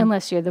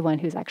 unless you're the one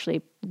who's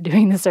actually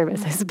doing the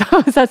service, I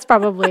suppose. That's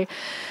probably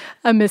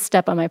a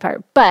misstep on my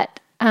part.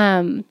 But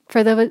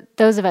for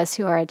those of us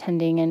who are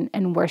attending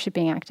and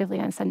worshiping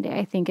actively on Sunday,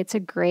 I think it's a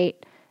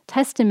great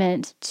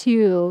testament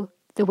to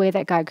the way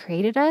that God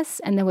created us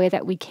and the way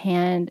that we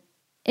can,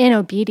 in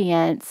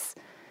obedience,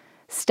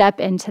 step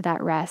into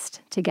that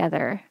rest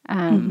together,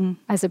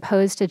 as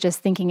opposed to just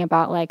thinking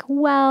about like,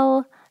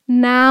 well,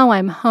 now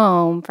I'm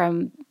home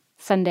from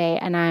Sunday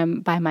and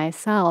I'm by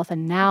myself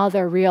and now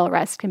the real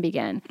rest can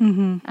begin.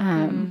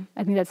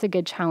 I think that's a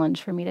good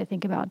challenge for me to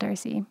think about,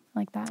 Darcy,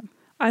 like that.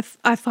 I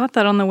thought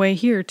that on the way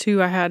here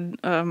too. I had,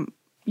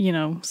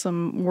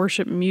 some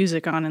worship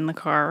music on in the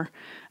car,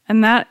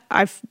 and that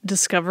I've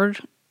discovered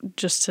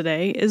just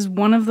today is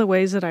one of the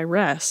ways that I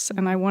rest.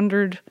 And I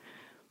wondered,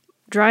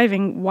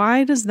 driving,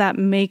 why does that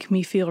make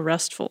me feel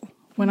restful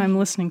when I'm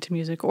listening to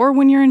music, or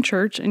when you're in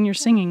church and you're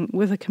singing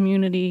with a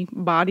community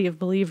body of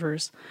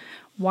believers?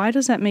 Why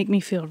does that make me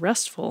feel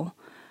restful?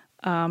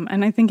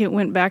 And I think it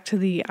went back to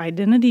the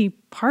identity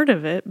part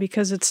of it,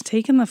 because it's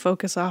taken the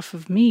focus off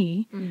of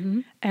me,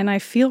 and I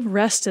feel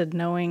rested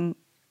knowing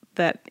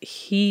that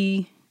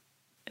He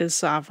is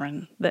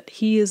sovereign, that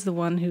He is the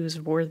one who's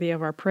worthy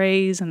of our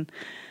praise, and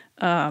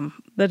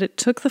that it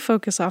took the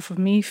focus off of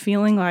me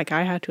feeling like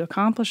I had to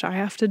accomplish, I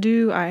have to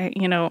do,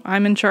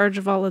 I'm in charge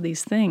of all of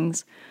these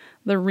things.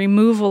 The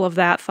removal of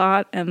that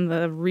thought and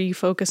the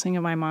refocusing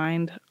of my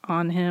mind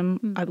on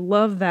Him, I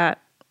love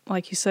that.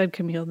 Like you said,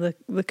 Camille,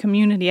 the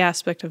community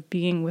aspect of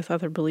being with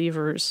other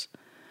believers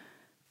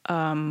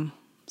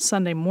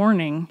Sunday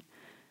morning,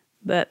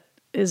 that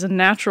is a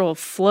natural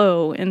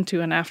flow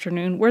into an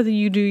afternoon, whether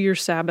you do your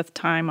Sabbath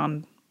time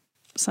on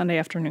Sunday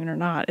afternoon or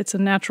not. It's a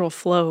natural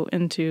flow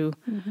into,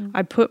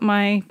 I put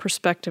my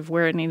perspective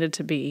where it needed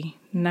to be.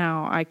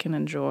 Now I can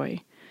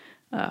enjoy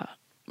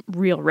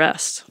real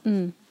rest.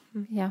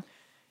 Yeah.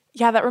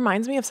 Yeah, that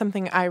reminds me of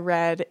something I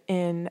read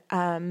in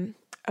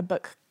a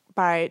book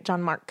by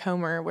John Mark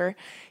Comer, where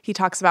he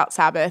talks about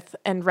Sabbath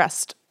and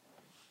rest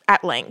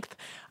at length.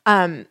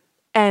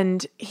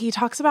 And he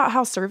talks about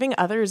how serving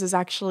others is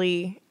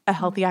actually a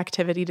healthy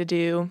activity to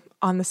do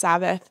on the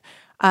Sabbath.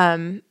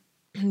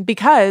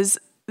 Because,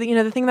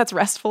 the thing that's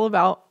restful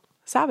about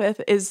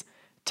Sabbath is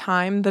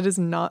time that is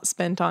not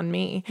spent on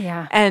me.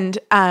 Yeah. And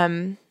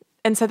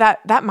so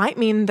that might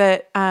mean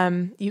that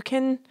you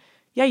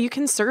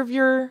can serve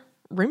your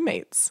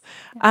roommates.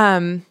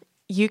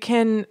 You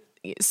can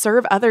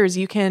serve others.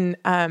 You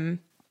can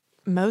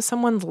mow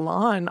someone's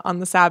lawn on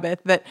the Sabbath.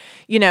 That,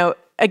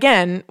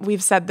 again,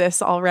 we've said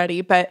this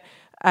already, but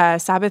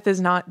Sabbath is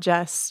not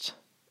just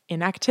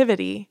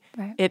inactivity.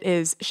 Right. It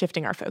is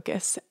shifting our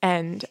focus.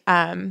 And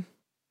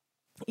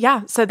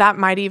so that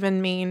might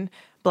even mean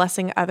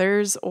blessing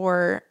others,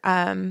 or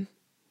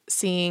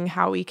seeing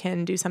how we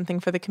can do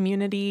something for the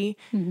community.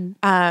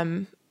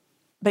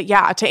 But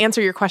yeah, to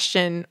answer your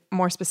question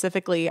more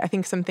specifically, I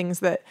think some things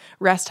that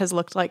rest has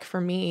looked like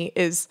for me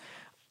is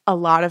a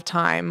lot of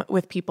time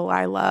with people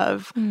I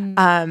love,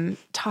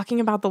 talking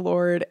about the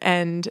Lord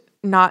and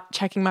not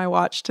checking my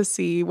watch to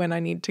see when I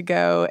need to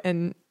go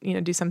and,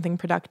 do something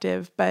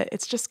productive. But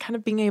it's just kind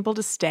of being able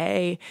to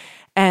stay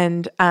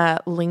and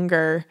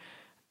linger.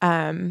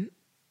 That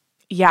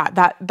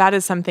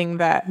is something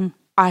that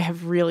I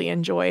have really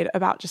enjoyed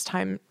about just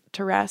time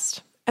to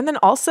rest. And then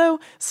also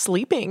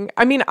sleeping.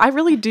 I mean, I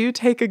really do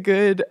take a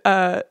good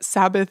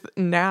Sabbath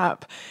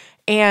nap.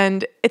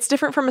 And it's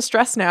different from a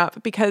stress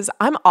nap because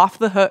I'm off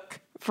the hook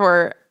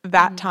for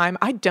that time.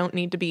 I don't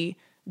need to be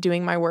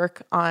doing my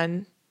work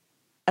on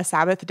a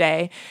Sabbath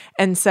day.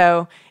 And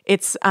so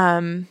it's,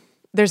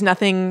 there's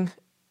nothing,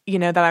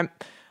 that I'm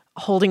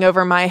holding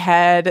over my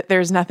head.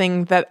 There's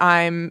nothing that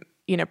I'm,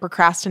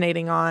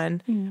 procrastinating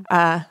on.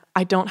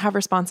 I don't have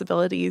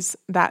responsibilities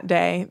that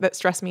day that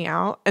stress me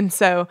out. And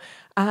so,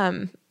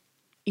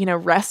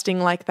 resting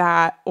like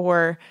that,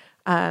 or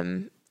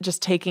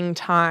just taking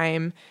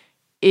time,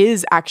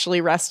 is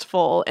actually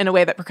restful in a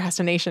way that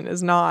procrastination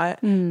is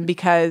not,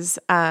 because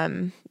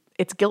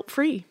it's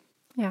guilt-free.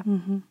 Yeah.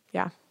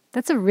 Yeah.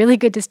 That's a really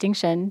good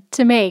distinction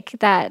to make,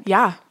 that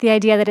the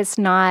idea that it's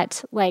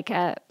not like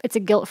it's a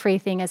guilt-free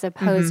thing, as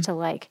opposed to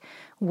like,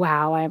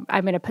 wow,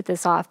 I'm going to put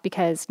this off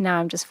because now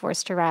I'm just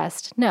forced to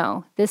rest.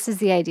 No, this is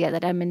the idea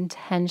that I'm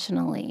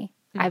intentionally,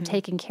 I've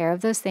taken care of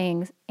those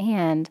things,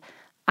 and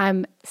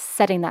I'm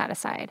setting that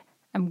aside.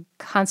 I'm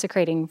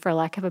consecrating, for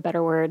lack of a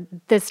better word,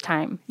 this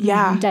time.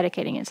 Yeah.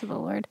 Dedicating it to the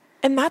Lord.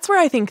 And that's where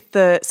I think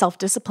the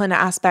self-discipline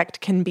aspect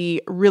can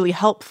be really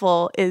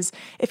helpful, is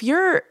if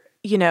you're,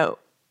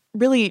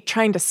 really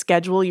trying to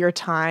schedule your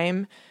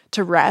time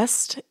to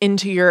rest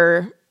into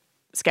your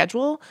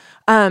schedule,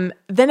 then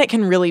it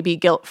can really be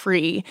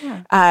guilt-free.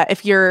 Yeah.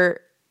 If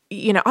you're,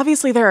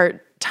 obviously there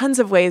are tons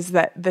of ways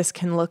that this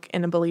can look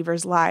in a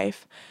believer's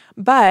life,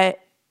 but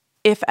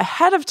if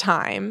ahead of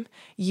time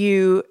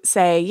you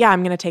say, yeah,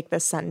 I'm going to take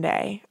this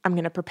Sunday, I'm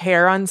going to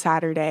prepare on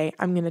Saturday,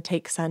 I'm going to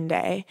take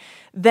Sunday,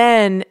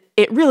 then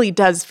it really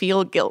does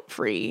feel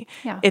guilt-free.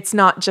 Yeah. It's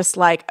not just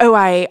like, oh,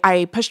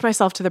 I pushed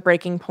myself to the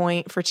breaking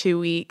point for 2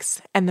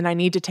 weeks and then I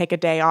need to take a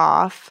day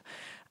off.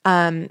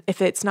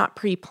 If it's not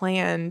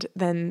pre-planned,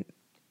 then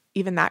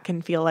even that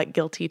can feel like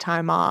guilty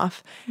time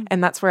off. Mm-hmm.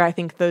 And that's where I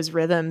think those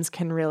rhythms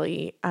can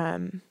really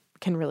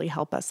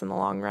help us in the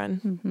long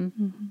run. Mm-hmm.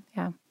 Mm-hmm.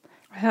 Yeah.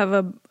 I have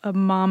a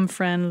mom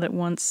friend that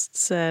once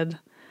said,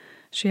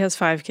 she has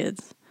 5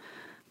 kids.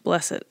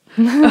 Bless it.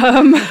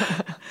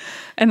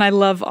 And I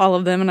love all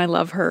of them and I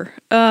love her.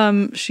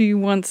 She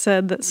once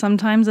said that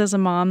sometimes as a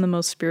mom, the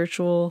most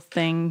spiritual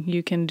thing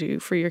you can do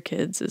for your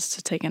kids is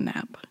to take a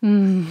nap.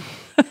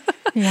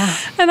 Yeah.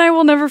 And I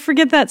will never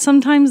forget that.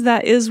 Sometimes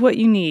that is what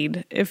you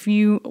need. If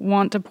you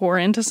want to pour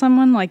into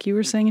someone, like you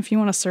were saying, if you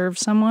want to serve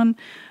someone,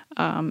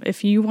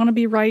 if you want to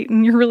be right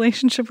in your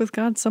relationship with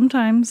God,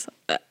 sometimes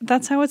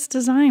that's how it's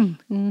designed.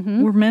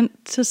 Mm-hmm. We're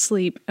meant to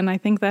sleep. And I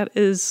think that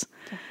is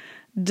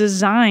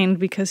designed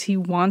because he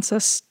wants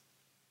us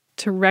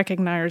to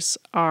recognize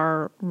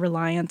our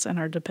reliance and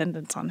our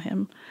dependence on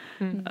him.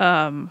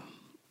 Mm-hmm.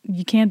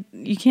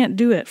 You can't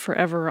do it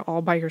forever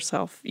all by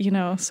yourself,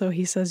 So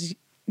he says,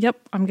 yep,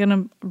 I'm going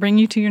to bring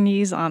you to your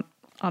knees on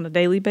a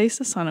daily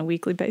basis, on a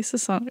weekly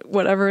basis, on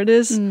whatever it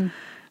is.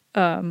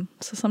 So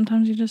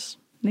sometimes you just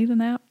need a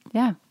nap.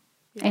 Yeah.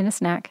 And a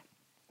snack.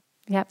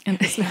 Yep.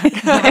 And a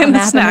snack. And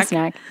a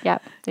snack.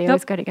 Yep. They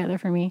always go together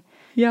for me.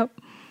 Yep.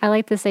 I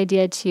like this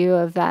idea too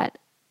of that.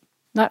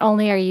 Not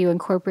only are you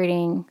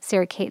incorporating,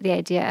 Sarah Kate, the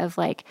idea of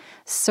like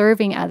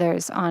serving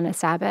others on a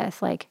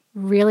Sabbath, like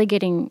really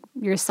getting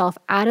yourself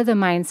out of the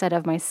mindset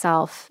of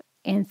myself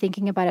and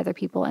thinking about other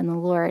people and the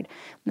Lord.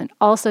 And then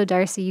also,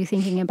 Darcy, you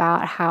thinking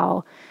about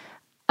how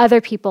other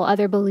people,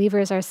 other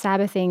believers are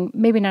Sabbathing,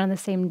 maybe not on the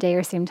same day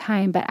or same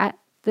time, but at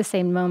the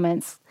same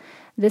moments.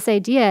 This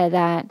idea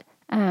that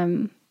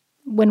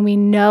when we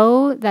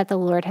know that the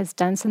Lord has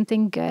done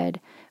something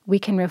good, we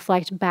can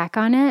reflect back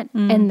on it,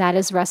 and that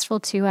is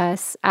restful to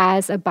us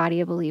as a body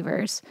of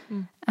believers.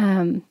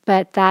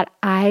 But that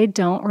I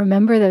don't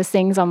remember those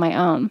things on my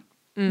own.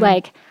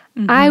 Like,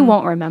 I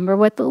won't remember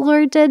what the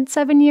Lord did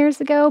 7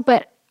 years ago,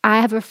 but I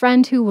have a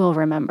friend who will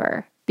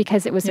remember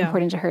because it was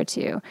important to her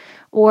too.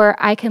 Or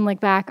I can look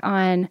back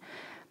on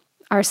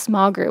our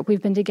small group.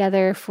 We've been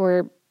together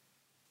for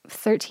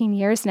 13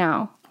 years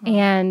now.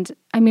 And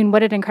I mean,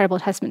 what an incredible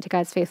testament to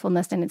God's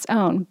faithfulness in its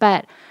own.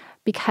 But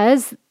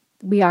because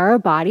we are a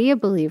body of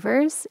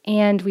believers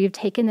and we've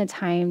taken the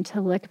time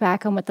to look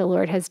back on what the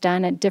Lord has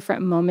done at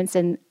different moments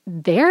in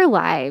their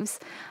lives,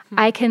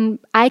 I can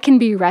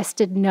be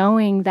rested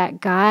knowing that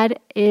God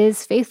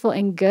is faithful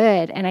and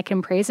good, and I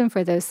can praise him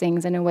for those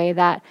things in a way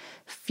that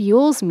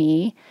fuels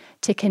me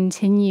to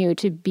continue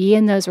to be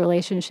in those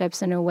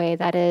relationships in a way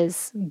that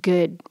is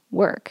good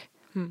work.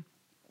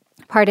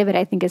 Part of it,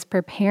 I think, is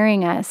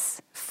preparing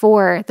us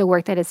for the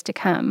work that is to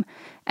come.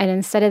 And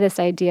instead of this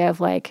idea of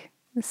like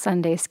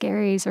Sunday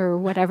scaries or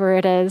whatever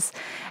it is,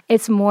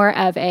 it's more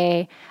of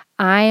I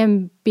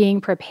am being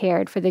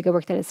prepared for the good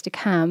work that is to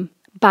come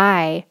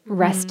by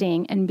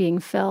resting and being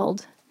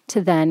filled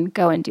to then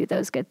go and do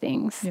those good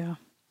things. Yeah.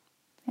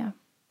 Yeah.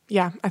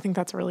 Yeah, I think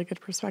that's a really good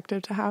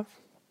perspective to have.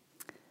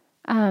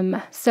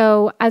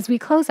 So as we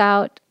close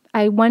out,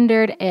 I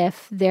wondered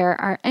if there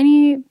are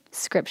any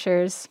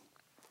scriptures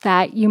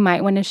that you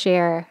might want to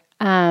share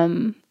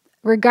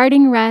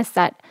regarding rest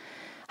that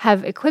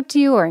have equipped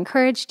you or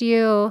encouraged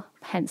you,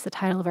 hence the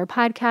title of our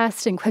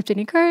podcast, Equipped and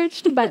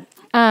Encouraged, but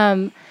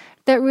that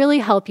really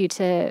help you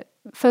to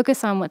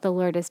focus on what the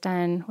Lord has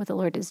done, what the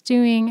Lord is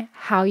doing,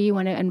 how you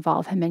want to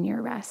involve him in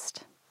your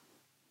rest.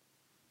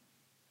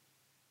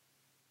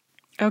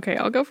 Okay,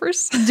 I'll go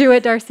first. Do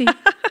it, Darcy.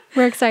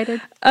 We're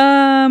excited.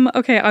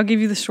 Okay, I'll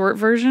give you the short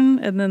version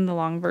and then the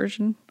long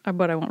version,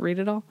 but I won't read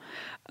it all.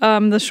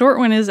 The short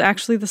one is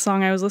actually the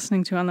song I was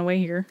listening to on the way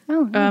here.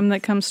 Oh, nice.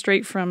 That comes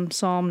straight from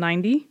Psalm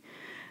 90.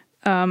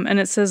 And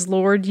it says,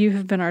 Lord, you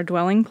have been our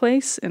dwelling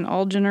place in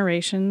all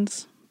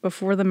generations,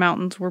 before the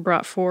mountains were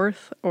brought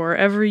forth, or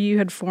ever you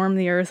had formed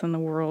the earth and the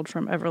world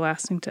from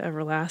everlasting to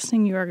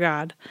everlasting, you are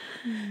God.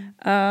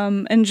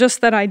 And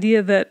just that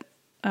idea that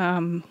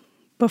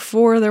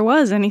before there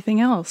was anything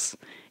else,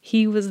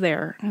 he was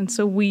there. And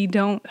so we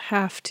don't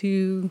have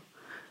to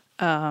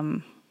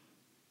do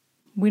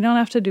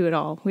it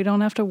all. We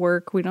don't have to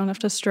work. We don't have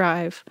to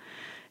strive.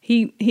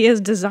 He has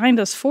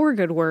designed us for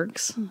good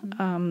works,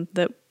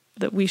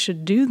 that we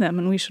should do them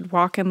and we should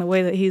walk in the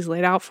way that he's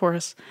laid out for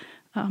us.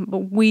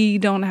 But we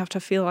don't have to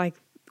feel like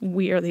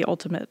we are the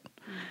ultimate.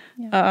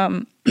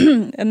 And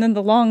then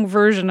the long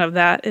version of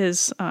that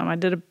is I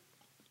did a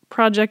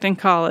project in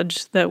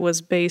college that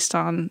was based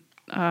on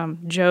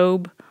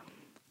Job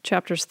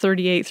chapters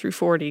 38 through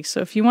 40. So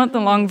if you want the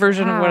long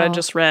version of what I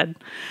just read,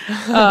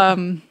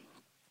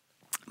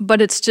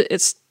 but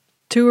it's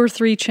 2 or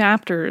 3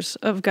 chapters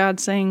of God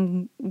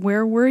saying,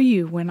 where were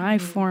you when I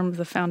formed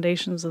the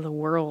foundations of the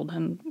world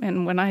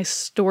and when I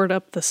stored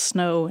up the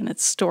snow in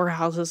its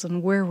storehouses,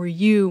 and where were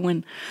you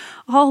when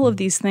all of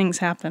these things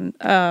happened?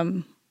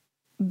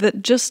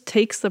 That just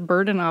takes the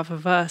burden off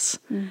of us,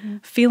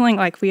 feeling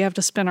like we have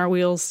to spin our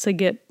wheels to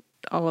get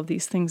all of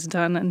these things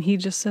done. And he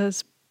just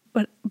says,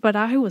 but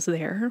I was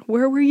there.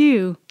 Where were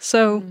you?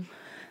 So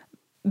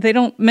they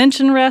don't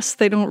mention rest.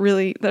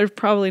 They're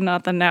probably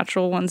not the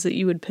natural ones that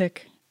you would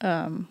pick.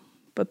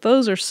 But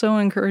those are so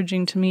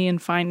encouraging to me in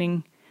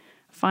finding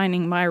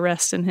my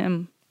rest in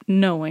him,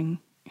 knowing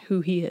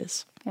who he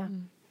is. Yeah,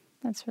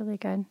 that's really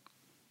good.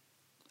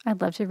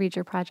 I'd love to read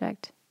your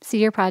project. See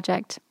your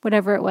project,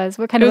 whatever it was.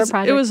 What kind of a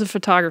project? It was a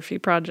photography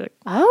project.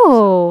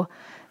 Oh,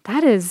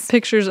 that is...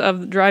 Pictures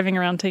of driving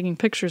around taking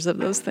pictures of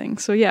those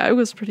things. So yeah, it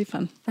was pretty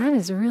fun. That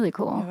is really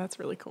cool. Yeah, that's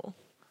really cool.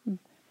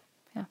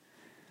 Yeah.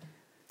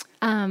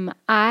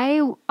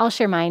 I'll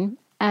share mine.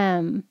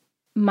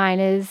 Mine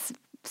is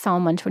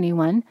Psalm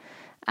 121.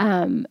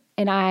 And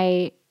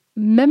I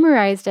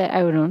memorized it.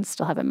 I don't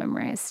still have it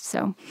memorized,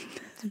 so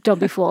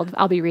don't be fooled.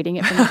 I'll be reading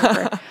it from the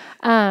paper.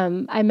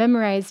 I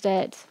memorized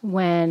it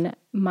when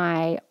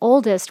my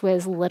oldest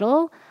was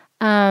little.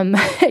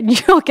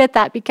 You'll get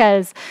that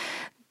because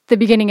the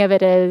beginning of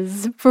it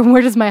is, from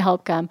where does my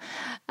help come?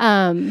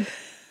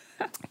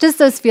 Just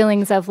those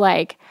feelings of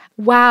like,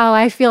 wow,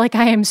 I feel like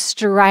I am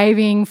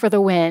striving for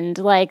the wind.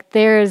 Like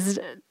there's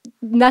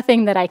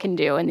nothing that I can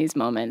do in these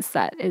moments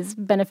that is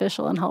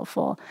beneficial and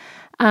helpful.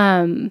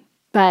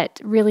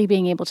 But really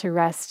being able to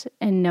rest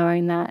and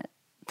knowing that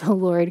the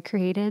Lord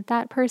created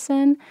that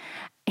person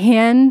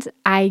and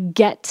I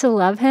get to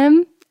love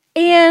him,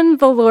 and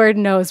the Lord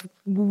knows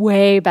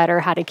way better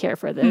how to care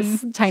for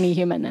this tiny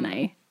human than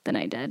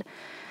I did.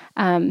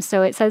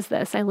 So it says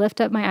this, I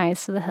lift up my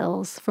eyes to the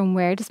hills. From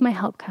where does my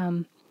help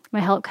come? My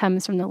help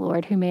comes from the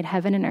Lord who made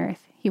heaven and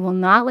earth. He will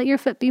not let your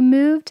foot be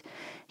moved.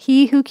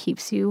 He who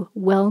keeps you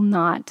will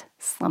not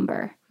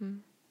slumber.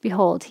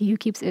 Behold, he who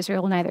keeps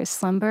Israel will neither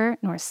slumber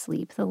nor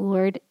sleep. The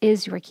Lord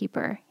is your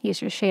keeper. He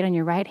is your shade on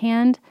your right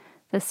hand.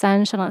 The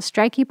sun shall not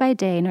strike you by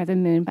day, nor the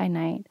moon by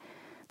night.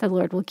 The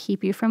Lord will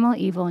keep you from all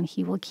evil, and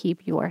he will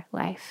keep your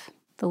life.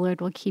 The Lord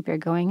will keep your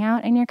going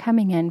out and your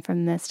coming in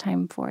from this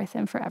time forth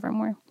and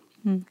forevermore.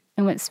 And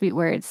what sweet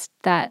words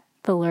that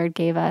the Lord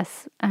gave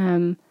us,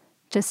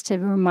 just to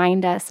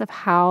remind us of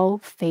how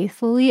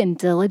faithfully and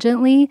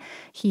diligently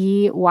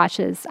he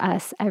watches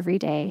us every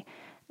day,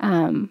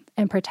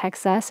 and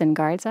protects us and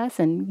guards us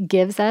and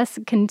gives us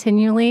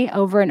continually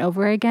over and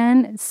over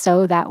again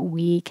so that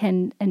we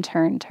can in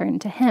turn turn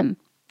to him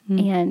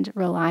and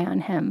rely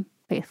on him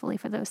faithfully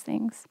for those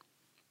things.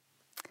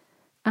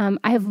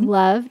 I've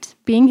loved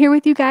being here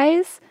with you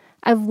guys.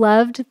 I've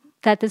loved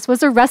that this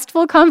was a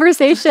restful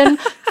conversation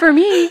for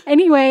me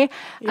anyway,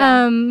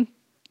 to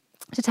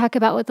talk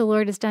about what the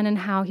Lord has done and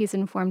how he's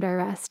informed our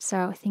rest.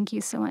 So thank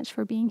you so much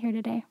for being here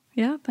today.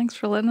 Yeah, thanks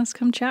for letting us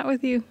come chat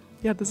with you.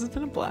 Yeah, this has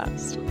been a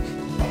blast.